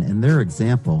wise men and their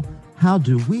example, how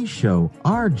do we show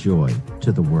our joy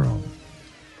to the world?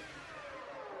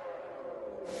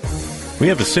 We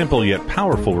have a simple yet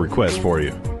powerful request for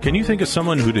you. Can you think of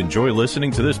someone who'd enjoy listening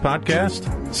to this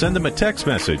podcast? Send them a text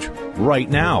message right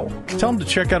now. Tell them to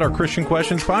check out our Christian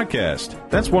Questions podcast.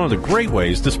 That's one of the great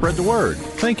ways to spread the word.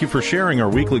 Thank you for sharing our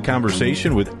weekly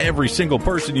conversation with every single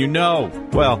person you know.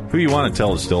 Well, who you want to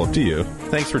tell is still up to you.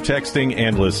 Thanks for texting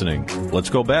and listening. Let's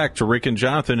go back to Rick and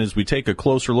Jonathan as we take a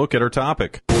closer look at our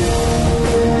topic.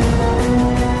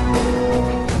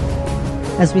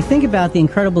 As we think about the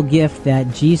incredible gift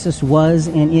that Jesus was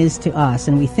and is to us,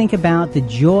 and we think about the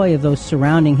joy of those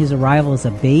surrounding his arrival as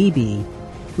a baby,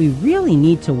 we really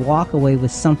need to walk away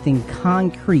with something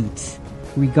concrete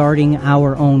regarding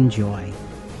our own joy.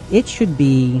 It should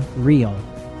be real.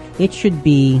 It should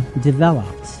be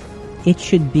developed. It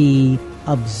should be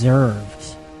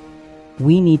observed.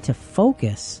 We need to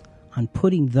focus on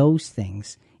putting those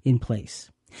things in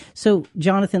place. So,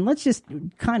 Jonathan, let's just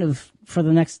kind of, for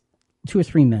the next 2 or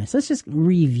 3 minutes, let's just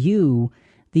review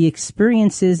the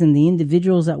experiences and the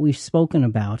individuals that we've spoken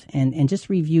about, and just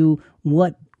review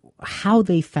how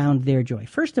they found their joy.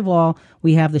 First of all,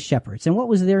 we have the shepherds. And what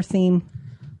was their theme?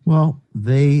 Well,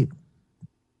 they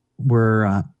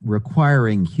were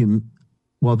requiring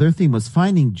their theme was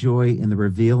finding joy in the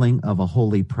revealing of a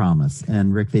holy promise.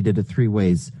 And Rick, they did it 3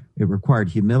 ways. It required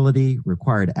humility,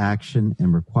 required action,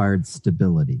 and required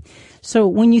stability. So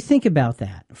when you think about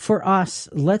that, for us,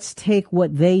 let's take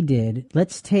what they did.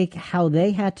 Let's take how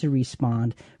they had to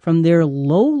respond from their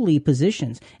lowly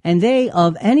positions. And they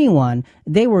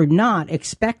were not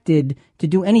expected to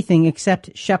do anything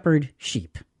except shepherd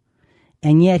sheep.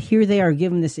 And yet here they are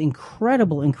given this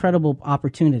incredible, incredible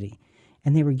opportunity.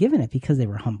 And they were given it because they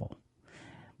were humble.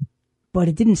 But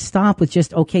it didn't stop with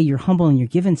just, okay, you're humble and you're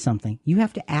given something. You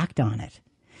have to act on it.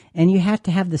 And you have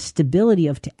to have the stability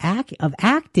of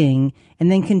acting and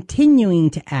then continuing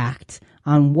to act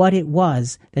on what it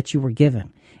was that you were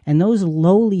given. And those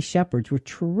lowly shepherds were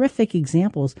terrific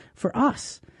examples for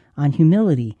us on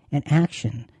humility and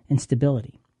action and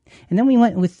stability. And then we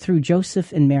went through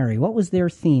Joseph and Mary. What was their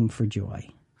theme for joy?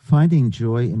 Finding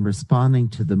joy in responding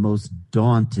to the most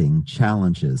daunting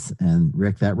challenges. And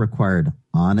Rick, that required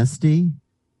honesty,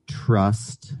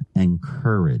 trust, and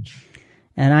courage.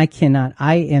 And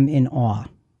I am in awe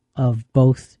of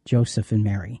both Joseph and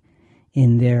Mary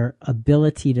in their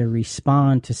ability to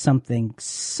respond to something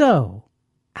so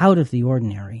out of the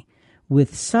ordinary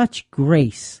with such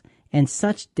grace and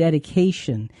such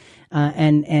dedication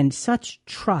and such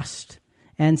trust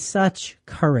and such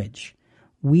courage.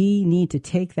 We need to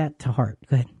take that to heart.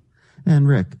 Go ahead. And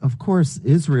Rick, of course,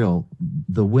 Israel,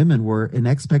 the women were in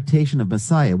expectation of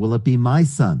Messiah. Will it be my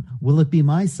son? Will it be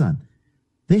my son?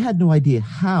 They had no idea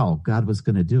how God was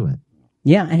going to do it.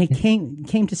 Yeah, and it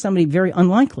came to somebody very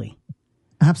unlikely.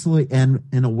 Absolutely, and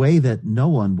in a way that no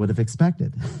one would have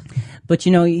expected. But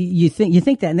you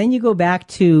think that, and then you go back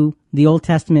to the Old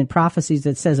Testament prophecies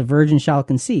that says a virgin shall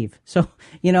conceive. So,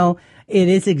 it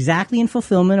is exactly in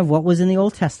fulfillment of what was in the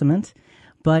Old Testament,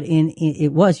 but it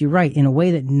was, you're right, in a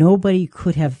way that nobody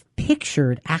could have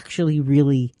pictured actually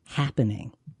really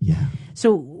happening. Yeah.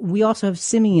 So we also have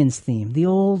Simeon's theme, the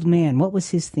old man. What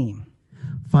was his theme?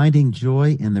 Finding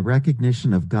joy in the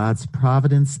recognition of God's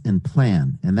providence and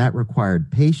plan, and that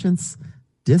required patience,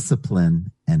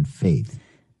 discipline, and faith.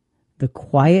 The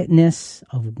quietness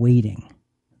of waiting,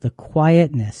 the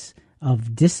quietness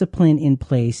of discipline in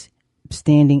place,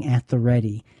 standing at the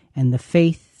ready, and the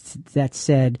faith that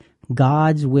said,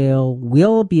 God's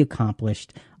will be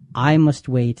accomplished. I must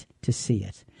wait to see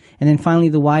it. And then finally,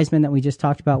 the wise men that we just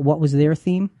talked about, what was their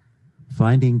theme?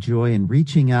 Finding joy in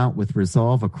reaching out with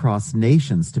resolve across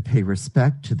nations to pay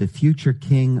respect to the future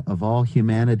king of all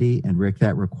humanity. And Rick,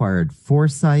 that required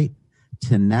foresight,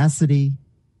 tenacity,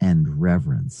 and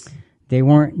reverence. They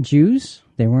weren't Jews.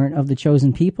 They weren't of the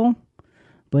chosen people,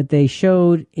 but they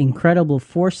showed incredible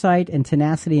foresight and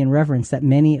tenacity and reverence that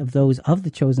many of those of the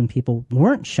chosen people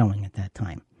weren't showing at that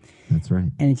time. That's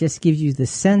right. And it just gives you the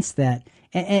sense that,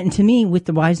 and to me, with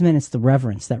the wise men, it's the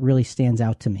reverence that really stands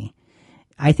out to me.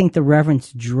 I think the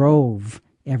reverence drove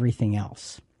everything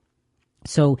else.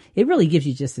 So it really gives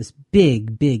you just this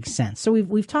big, big sense. So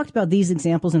we've talked about these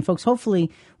examples, and folks,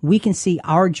 hopefully we can see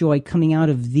our joy coming out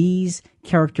of these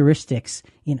characteristics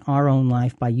in our own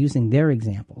life by using their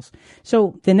examples.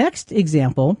 So the next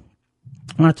example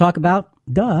I want to talk about,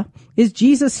 is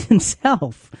Jesus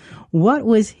himself. What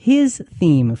was his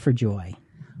theme for joy?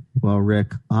 Well,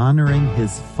 Rick, honoring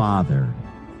his Father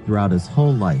throughout his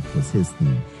whole life was his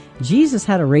theme. Jesus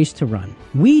had a race to run.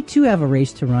 We too have a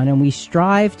race to run, and we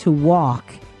strive to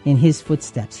walk in his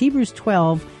footsteps. Hebrews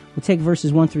 12, we'll take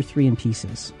verses 1 through 3 in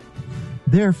pieces.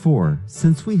 Therefore,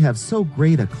 since we have so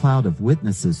great a cloud of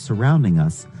witnesses surrounding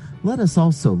us, let us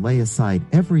also lay aside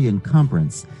every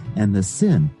encumbrance and the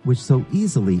sin which so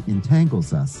easily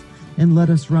entangles us, and let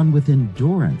us run with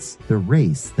endurance the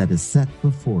race that is set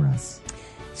before us.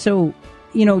 So,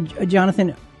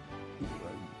 Jonathan,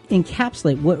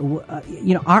 encapsulate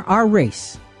our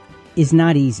race is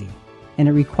not easy, and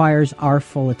it requires our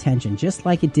full attention, just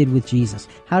like it did with Jesus.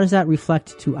 How does that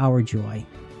reflect to our joy?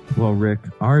 Well, Rick,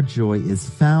 our joy is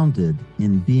founded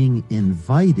in being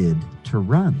invited to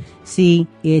run. See,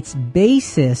 its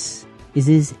basis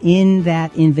is in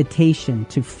that invitation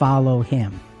to follow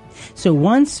him. So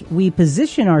once we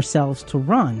position ourselves to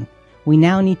run, we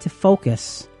now need to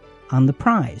focus on the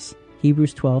prize.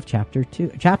 Hebrews 12, chapter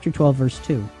 12, verse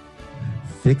 2.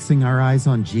 Fixing our eyes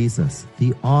on Jesus,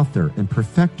 the author and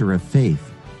perfecter of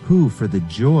faith, who for the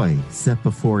joy set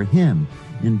before him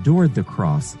endured the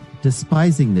cross,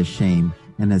 despising the shame,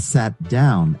 and has sat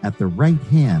down at the right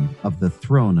hand of the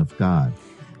throne of God.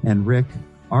 And Rick,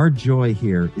 our joy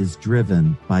here is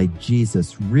driven by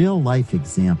Jesus' real life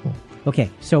example.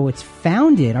 Okay, so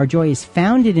our joy is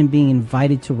founded in being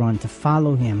invited to run, to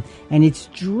follow him, and it's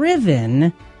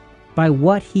driven by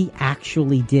what he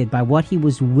actually did, by what he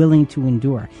was willing to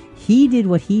endure. He did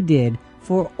what he did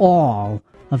for all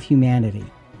of humanity.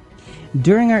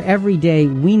 During our everyday,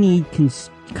 we need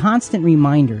constant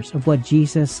reminders of what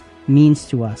Jesus means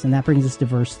to us, and that brings us to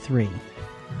verse 3.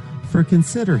 For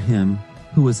consider him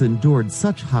who has endured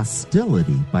such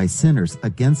hostility by sinners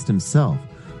against himself,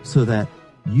 so that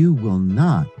you will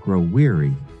not grow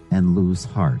weary and lose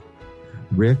heart.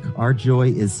 Rick, our joy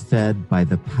is fed by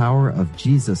the power of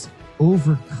Jesus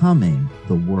overcoming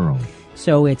the world.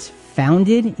 So it's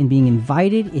founded in being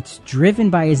invited, it's driven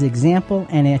by his example,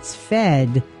 and it's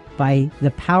fed by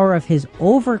the power of his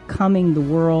overcoming the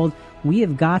world. We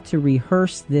have got to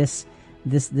rehearse these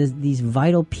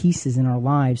vital pieces in our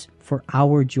lives for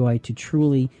our joy to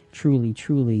truly, truly,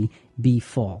 truly be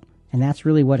full. And that's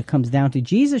really what it comes down to.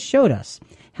 Jesus showed us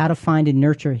how to find and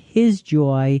nurture his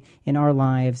joy in our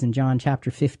lives in John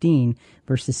chapter 15,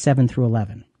 verses 7 through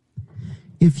 11.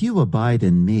 If you abide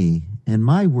in me, and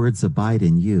my words abide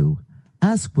in you,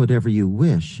 ask whatever you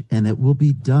wish, and it will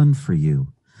be done for you.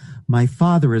 My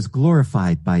Father is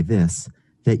glorified by this,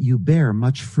 that you bear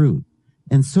much fruit,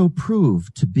 and so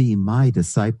prove to be my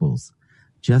disciples.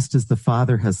 Just as the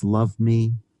Father has loved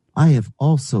me, I have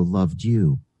also loved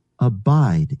you.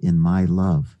 Abide in my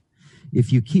love.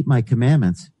 If you keep my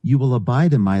commandments, you will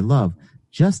abide in my love,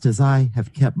 just as I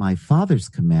have kept my Father's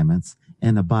commandments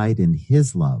and abide in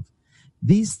his love.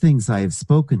 These things I have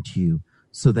spoken to you,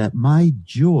 so that my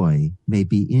joy may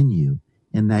be in you,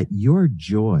 and that your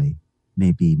joy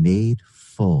may be made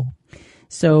full.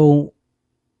 So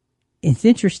it's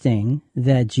interesting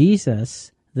that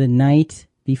Jesus, the night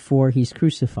before he's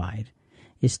crucified,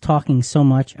 is talking so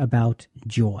much about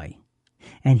joy.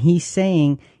 And he's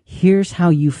saying, here's how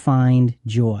you find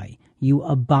joy. You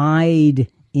abide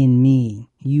in me.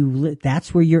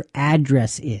 That's where your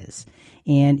address is.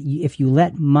 And if you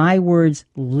let my words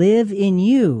live in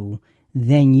you,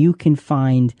 then you can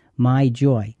find my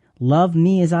joy. Love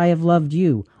me as I have loved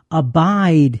you.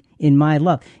 Abide in my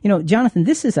love. Jonathan,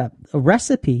 this is a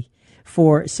recipe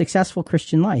for successful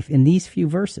Christian life in these few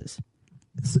verses.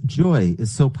 Joy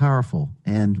is so powerful,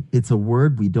 and it's a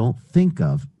word we don't think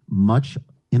of much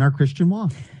in our Christian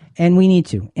walk. And we need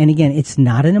to. And again, it's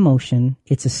not an emotion,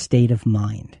 it's a state of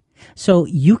mind. So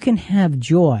you can have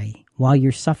joy while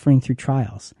you're suffering through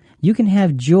trials. You can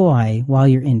have joy while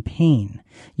you're in pain.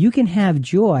 You can have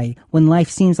joy when life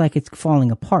seems like it's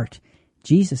falling apart.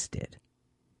 Jesus did.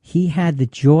 He had the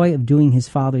joy of doing his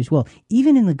Father's will.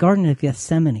 Even in the Garden of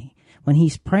Gethsemane, when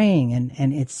he's praying,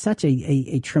 and it's such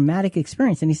a traumatic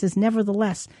experience, and he says,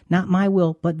 nevertheless, not my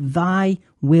will, but thy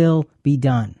will be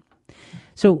done.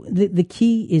 So the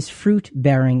key is fruit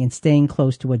bearing and staying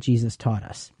close to what Jesus taught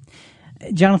us.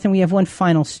 Jonathan, we have one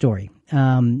final story.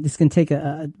 This can take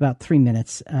about 3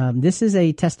 minutes. This is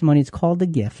a testimony. It's called The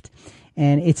Gift,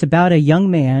 and it's about a young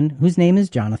man whose name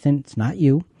is Jonathan. It's not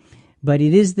you, but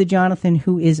it is the Jonathan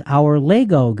who is our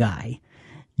Lego guy.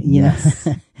 Yes.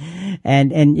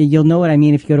 And you'll know what I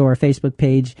mean if you go to our Facebook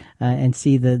page and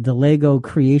see the Lego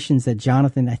creations that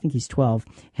Jonathan, I think he's 12,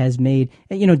 has made,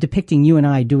 depicting you and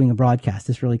I doing a broadcast.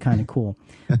 It's really kind of cool.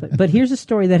 But here's a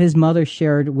story that his mother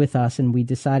shared with us, and we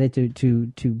decided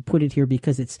to put it here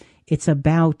because it's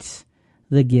about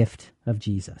the gift of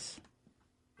Jesus.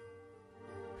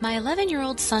 My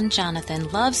 11-year-old son Jonathan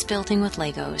loves building with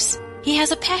Legos. He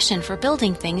has a passion for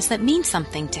building things that mean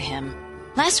something to him.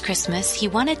 Last Christmas, he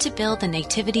wanted to build a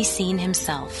nativity scene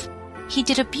himself. He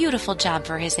did a beautiful job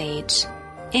for his age.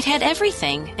 It had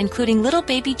everything, including little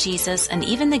baby Jesus and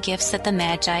even the gifts that the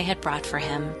Magi had brought for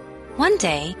him. One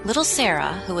day, little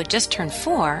Sarah, who had just turned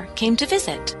 4, came to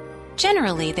visit.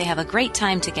 Generally, they have a great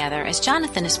time together as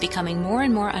Jonathan is becoming more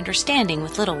and more understanding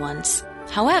with little ones.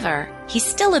 However, he's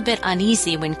still a bit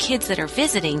uneasy when kids that are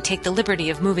visiting take the liberty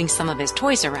of moving some of his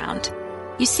toys around.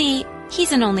 You see,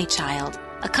 he's an only child,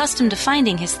 accustomed to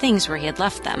finding his things where he had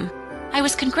left them. I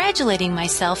was congratulating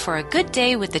myself for a good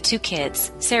day with the 2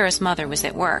 kids. Sarah's mother was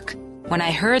at work, when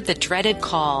I heard the dreaded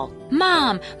call,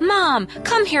 "Mom, Mom,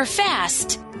 come here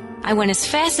fast!" I went as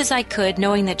fast as I could,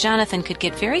 knowing that Jonathan could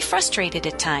get very frustrated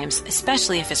at times,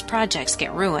 especially if his projects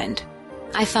get ruined.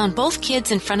 I found both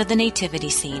kids in front of the nativity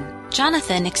scene.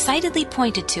 Jonathan excitedly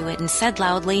pointed to it and said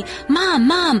loudly, "Mom,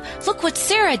 Mom, look what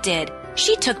Sarah did!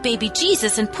 She took baby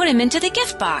Jesus and put him into the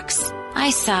gift box." I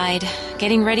sighed,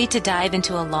 getting ready to dive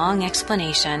into a long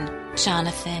explanation.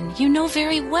 "Jonathan, you know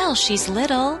very well she's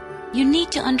little. You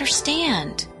need to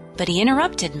understand." But he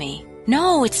interrupted me.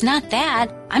 "No, it's not that.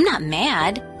 I'm not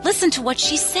mad. Listen to what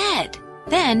she said."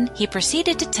 Then he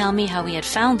proceeded to tell me how he had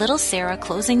found little Sarah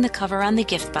closing the cover on the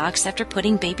gift box after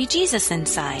putting baby Jesus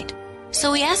inside.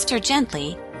 So he asked her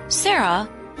gently, "Sarah,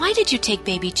 why did you take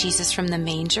baby Jesus from the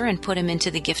manger and put him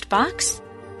into the gift box?"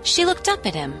 She looked up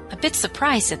at him, a bit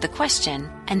surprised at the question,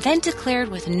 and then declared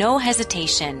with no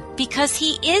hesitation, "Because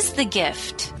he is the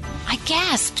gift." I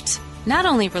gasped, not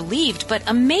only relieved but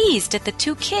amazed at the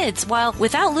 2 kids, while,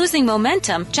 without losing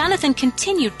momentum, Jonathan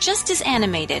continued just as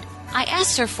animated. I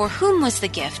asked her for whom was the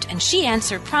gift, and she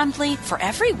answered promptly, "For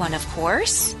everyone, of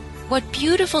course." What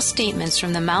beautiful statements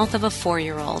from the mouth of a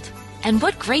 4-year-old. And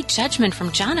what great judgment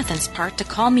from Jonathan's part to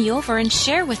call me over and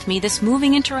share with me this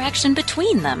moving interaction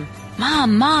between them.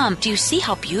 Mom, do you see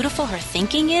how beautiful her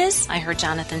thinking is?" I heard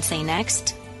Jonathan say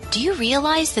next. "Do you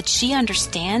realize that she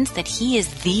understands that he is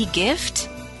the gift?"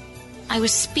 I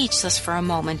was speechless for a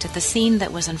moment at the scene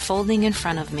that was unfolding in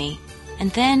front of me, and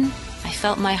then I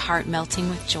felt my heart melting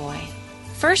with joy.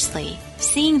 Firstly,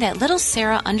 seeing that little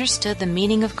Sarah understood the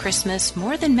meaning of Christmas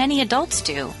more than many adults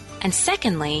do. And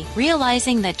secondly,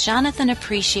 realizing that Jonathan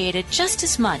appreciated just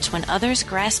as much when others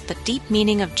grasped the deep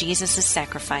meaning of Jesus'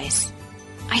 sacrifice.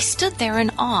 I stood there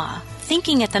in awe,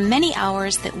 thinking at the many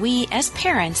hours that we, as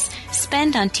parents,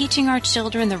 spend on teaching our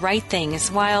children the right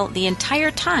things, while the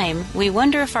entire time we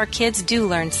wonder if our kids do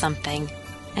learn something.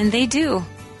 And they do.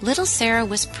 Little Sarah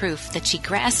was proof that she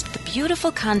grasped the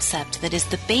beautiful concept that is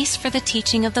the base for the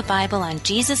teaching of the Bible on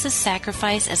Jesus'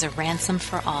 sacrifice as a ransom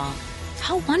for all.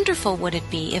 How wonderful would it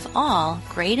be if all,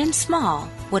 great and small,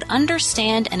 would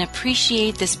understand and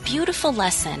appreciate this beautiful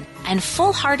lesson and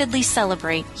full-heartedly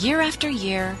celebrate year after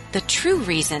year the true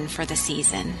reason for the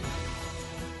season.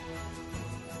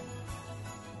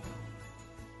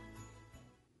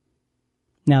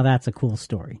 Now that's a cool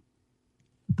story.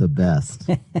 The best.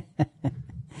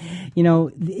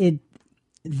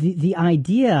 The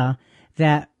idea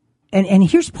that And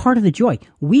here's part of the joy.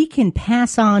 We can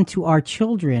pass on to our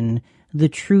children the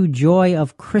true joy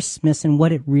of Christmas and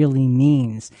what it really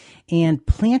means, and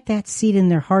plant that seed in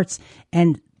their hearts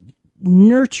and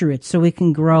nurture it so it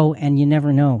can grow, and you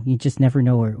never know. You just never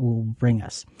know where it will bring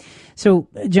us. So,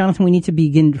 Jonathan, we need to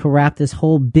begin to wrap this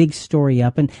whole big story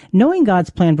up. And knowing God's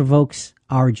plan provokes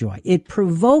our joy. It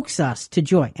provokes us to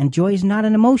joy. And joy is not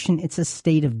an emotion. It's a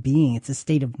state of being. It's a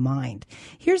state of mind.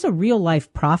 Here's a real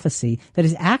life prophecy that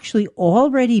has actually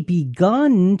already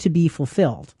begun to be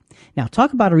fulfilled. Now,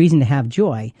 talk about a reason to have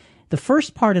joy. The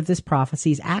first part of this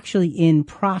prophecy is actually in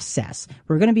process.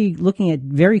 We're going to be looking at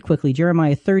very quickly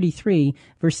Jeremiah 33,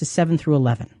 verses 7 through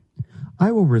 11.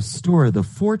 I will restore the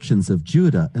fortunes of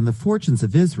Judah and the fortunes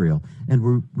of Israel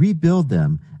and rebuild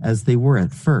them as they were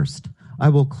at first. I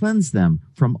will cleanse them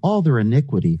from all their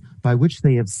iniquity by which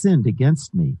they have sinned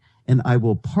against me, and I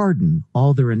will pardon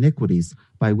all their iniquities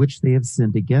by which they have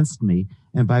sinned against me,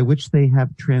 and by which they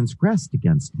have transgressed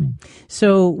against me.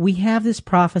 So we have this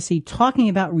prophecy talking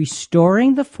about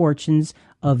restoring the fortunes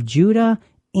of Judah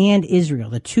and Israel,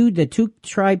 the two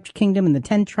tribe kingdom and the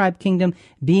 10 tribe kingdom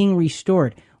being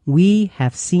restored. We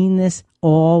have seen this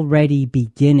already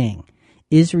beginning.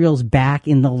 Israel's back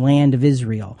in the land of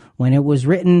Israel. When it was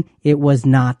written, it was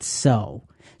not so.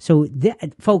 So,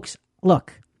 folks,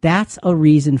 look, that's a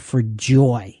reason for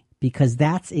joy, because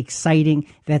that's exciting.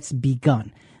 That's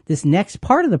begun. This next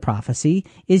part of the prophecy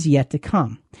is yet to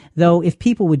come. Though if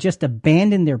people would just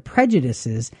abandon their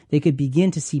prejudices, they could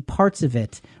begin to see parts of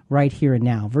it right here and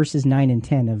now. Verses 9 and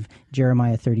 10 of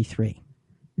Jeremiah 33.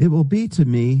 It will be to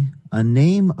me a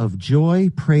name of joy,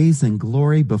 praise, and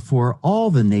glory before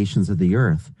all the nations of the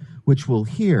earth, which will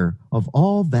hear of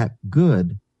all that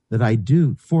good that I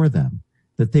do for them,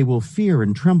 that they will fear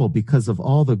and tremble because of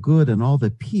all the good and all the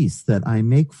peace that I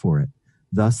make for it.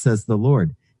 Thus says the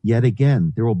Lord, yet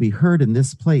again there will be heard in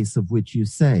this place of which you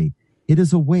say, it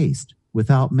is a waste,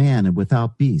 without man and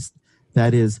without beast,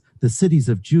 that is, the cities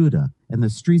of Judah and the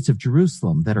streets of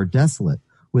Jerusalem that are desolate,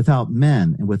 without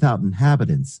men and without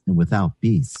inhabitants and without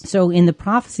beasts. So in the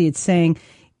prophecy, it's saying,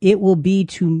 it will be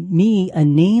to me a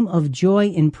name of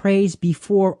joy and praise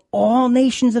before all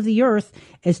nations of the earth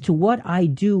as to what I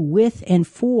do with and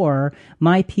for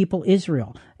my people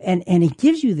Israel. And it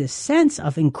gives you this sense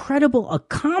of incredible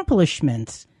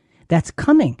accomplishments that's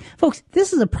coming. Folks,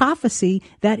 this is a prophecy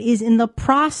that is in the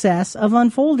process of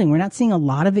unfolding. We're not seeing a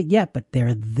lot of it yet, but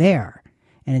they're there.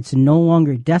 And it's no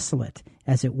longer desolate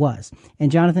as it was.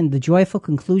 And Jonathan, the joyful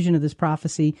conclusion of this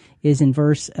prophecy is in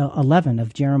verse 11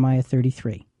 of Jeremiah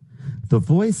 33. The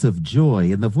voice of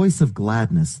joy and the voice of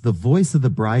gladness, the voice of the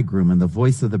bridegroom and the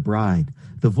voice of the bride,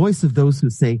 the voice of those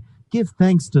who say, give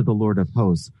thanks to the Lord of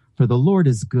hosts, for the Lord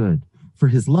is good, for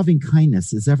his loving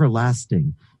kindness is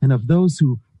everlasting, and of those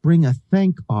who bring a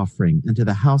thank offering into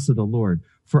the house of the Lord,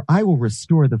 for I will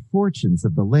restore the fortunes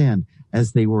of the land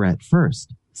as they were at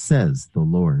first, says the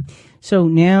Lord. So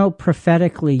now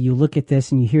prophetically you look at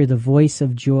this and you hear the voice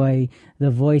of joy,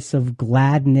 the voice of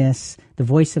gladness, the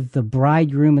voice of the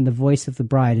bridegroom and the voice of the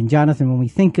bride. And Jonathan, when we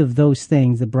think of those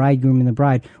things, the bridegroom and the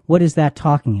bride, what is that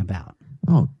talking about?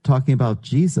 Oh, talking about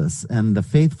Jesus and the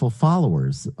faithful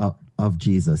followers of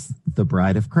Jesus, the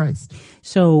bride of Christ.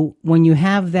 So when you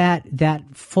have that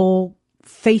full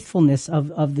faithfulness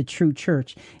of the true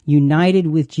church, united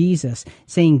with Jesus,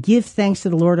 saying, give thanks to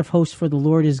the Lord of hosts, for the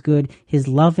Lord is good. His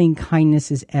loving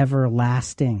kindness is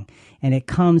everlasting. And it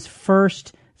comes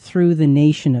first through the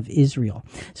nation of Israel.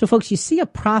 So folks, you see a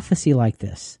prophecy like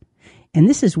this. And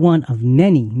this is one of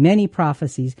many, many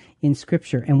prophecies in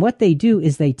Scripture. And what they do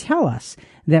is they tell us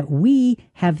that we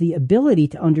have the ability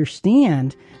to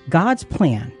understand God's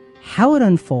plan, how it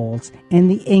unfolds,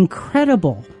 and the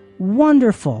incredible,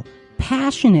 wonderful,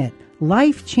 passionate,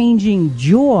 life-changing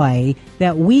joy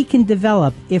that we can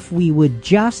develop if we would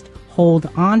just hold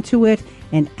on to it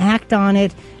and act on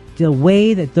it the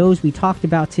way that those we talked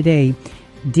about today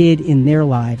did in their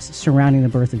lives surrounding the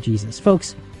birth of Jesus.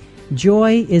 Folks,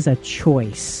 joy is a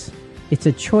choice. It's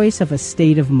a choice of a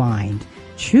state of mind.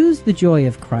 Choose the joy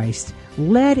of Christ.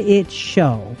 Let it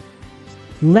show.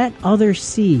 Let others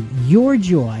see your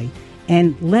joy,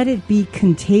 and let it be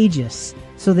contagious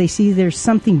so they see there's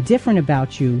something different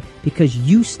about you because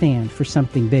you stand for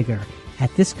something bigger.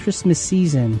 At this Christmas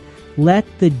season, let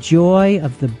the joy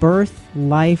of the birth,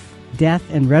 life, death,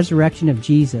 and resurrection of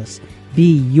Jesus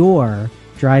be your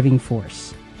driving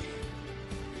force.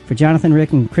 For Jonathan,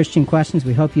 Rick, and Christian Questions,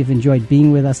 we hope you've enjoyed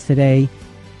being with us today.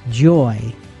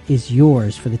 Joy is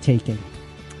yours for the taking.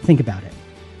 Think about it.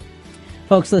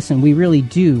 Folks, listen, we really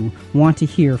do want to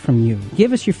hear from you.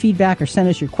 Give us your feedback or send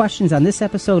us your questions on this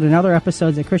episode and other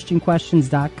episodes at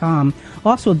ChristianQuestions.com.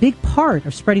 Also, a big part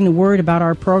of spreading the word about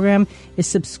our program is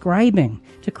subscribing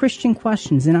to Christian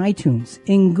Questions in iTunes,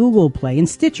 in Google Play, in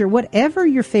Stitcher, whatever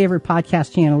your favorite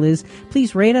podcast channel is.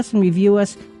 Please rate us and review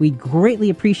us. We'd greatly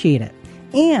appreciate it.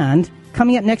 And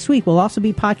coming up next week, we'll also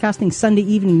be podcasting Sunday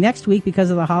evening next week because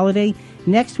of the holiday.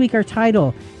 Next week, our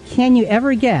title, Can You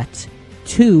Ever Get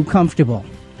Too Comfortable?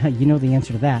 You know the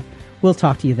answer to that. We'll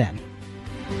talk to you then.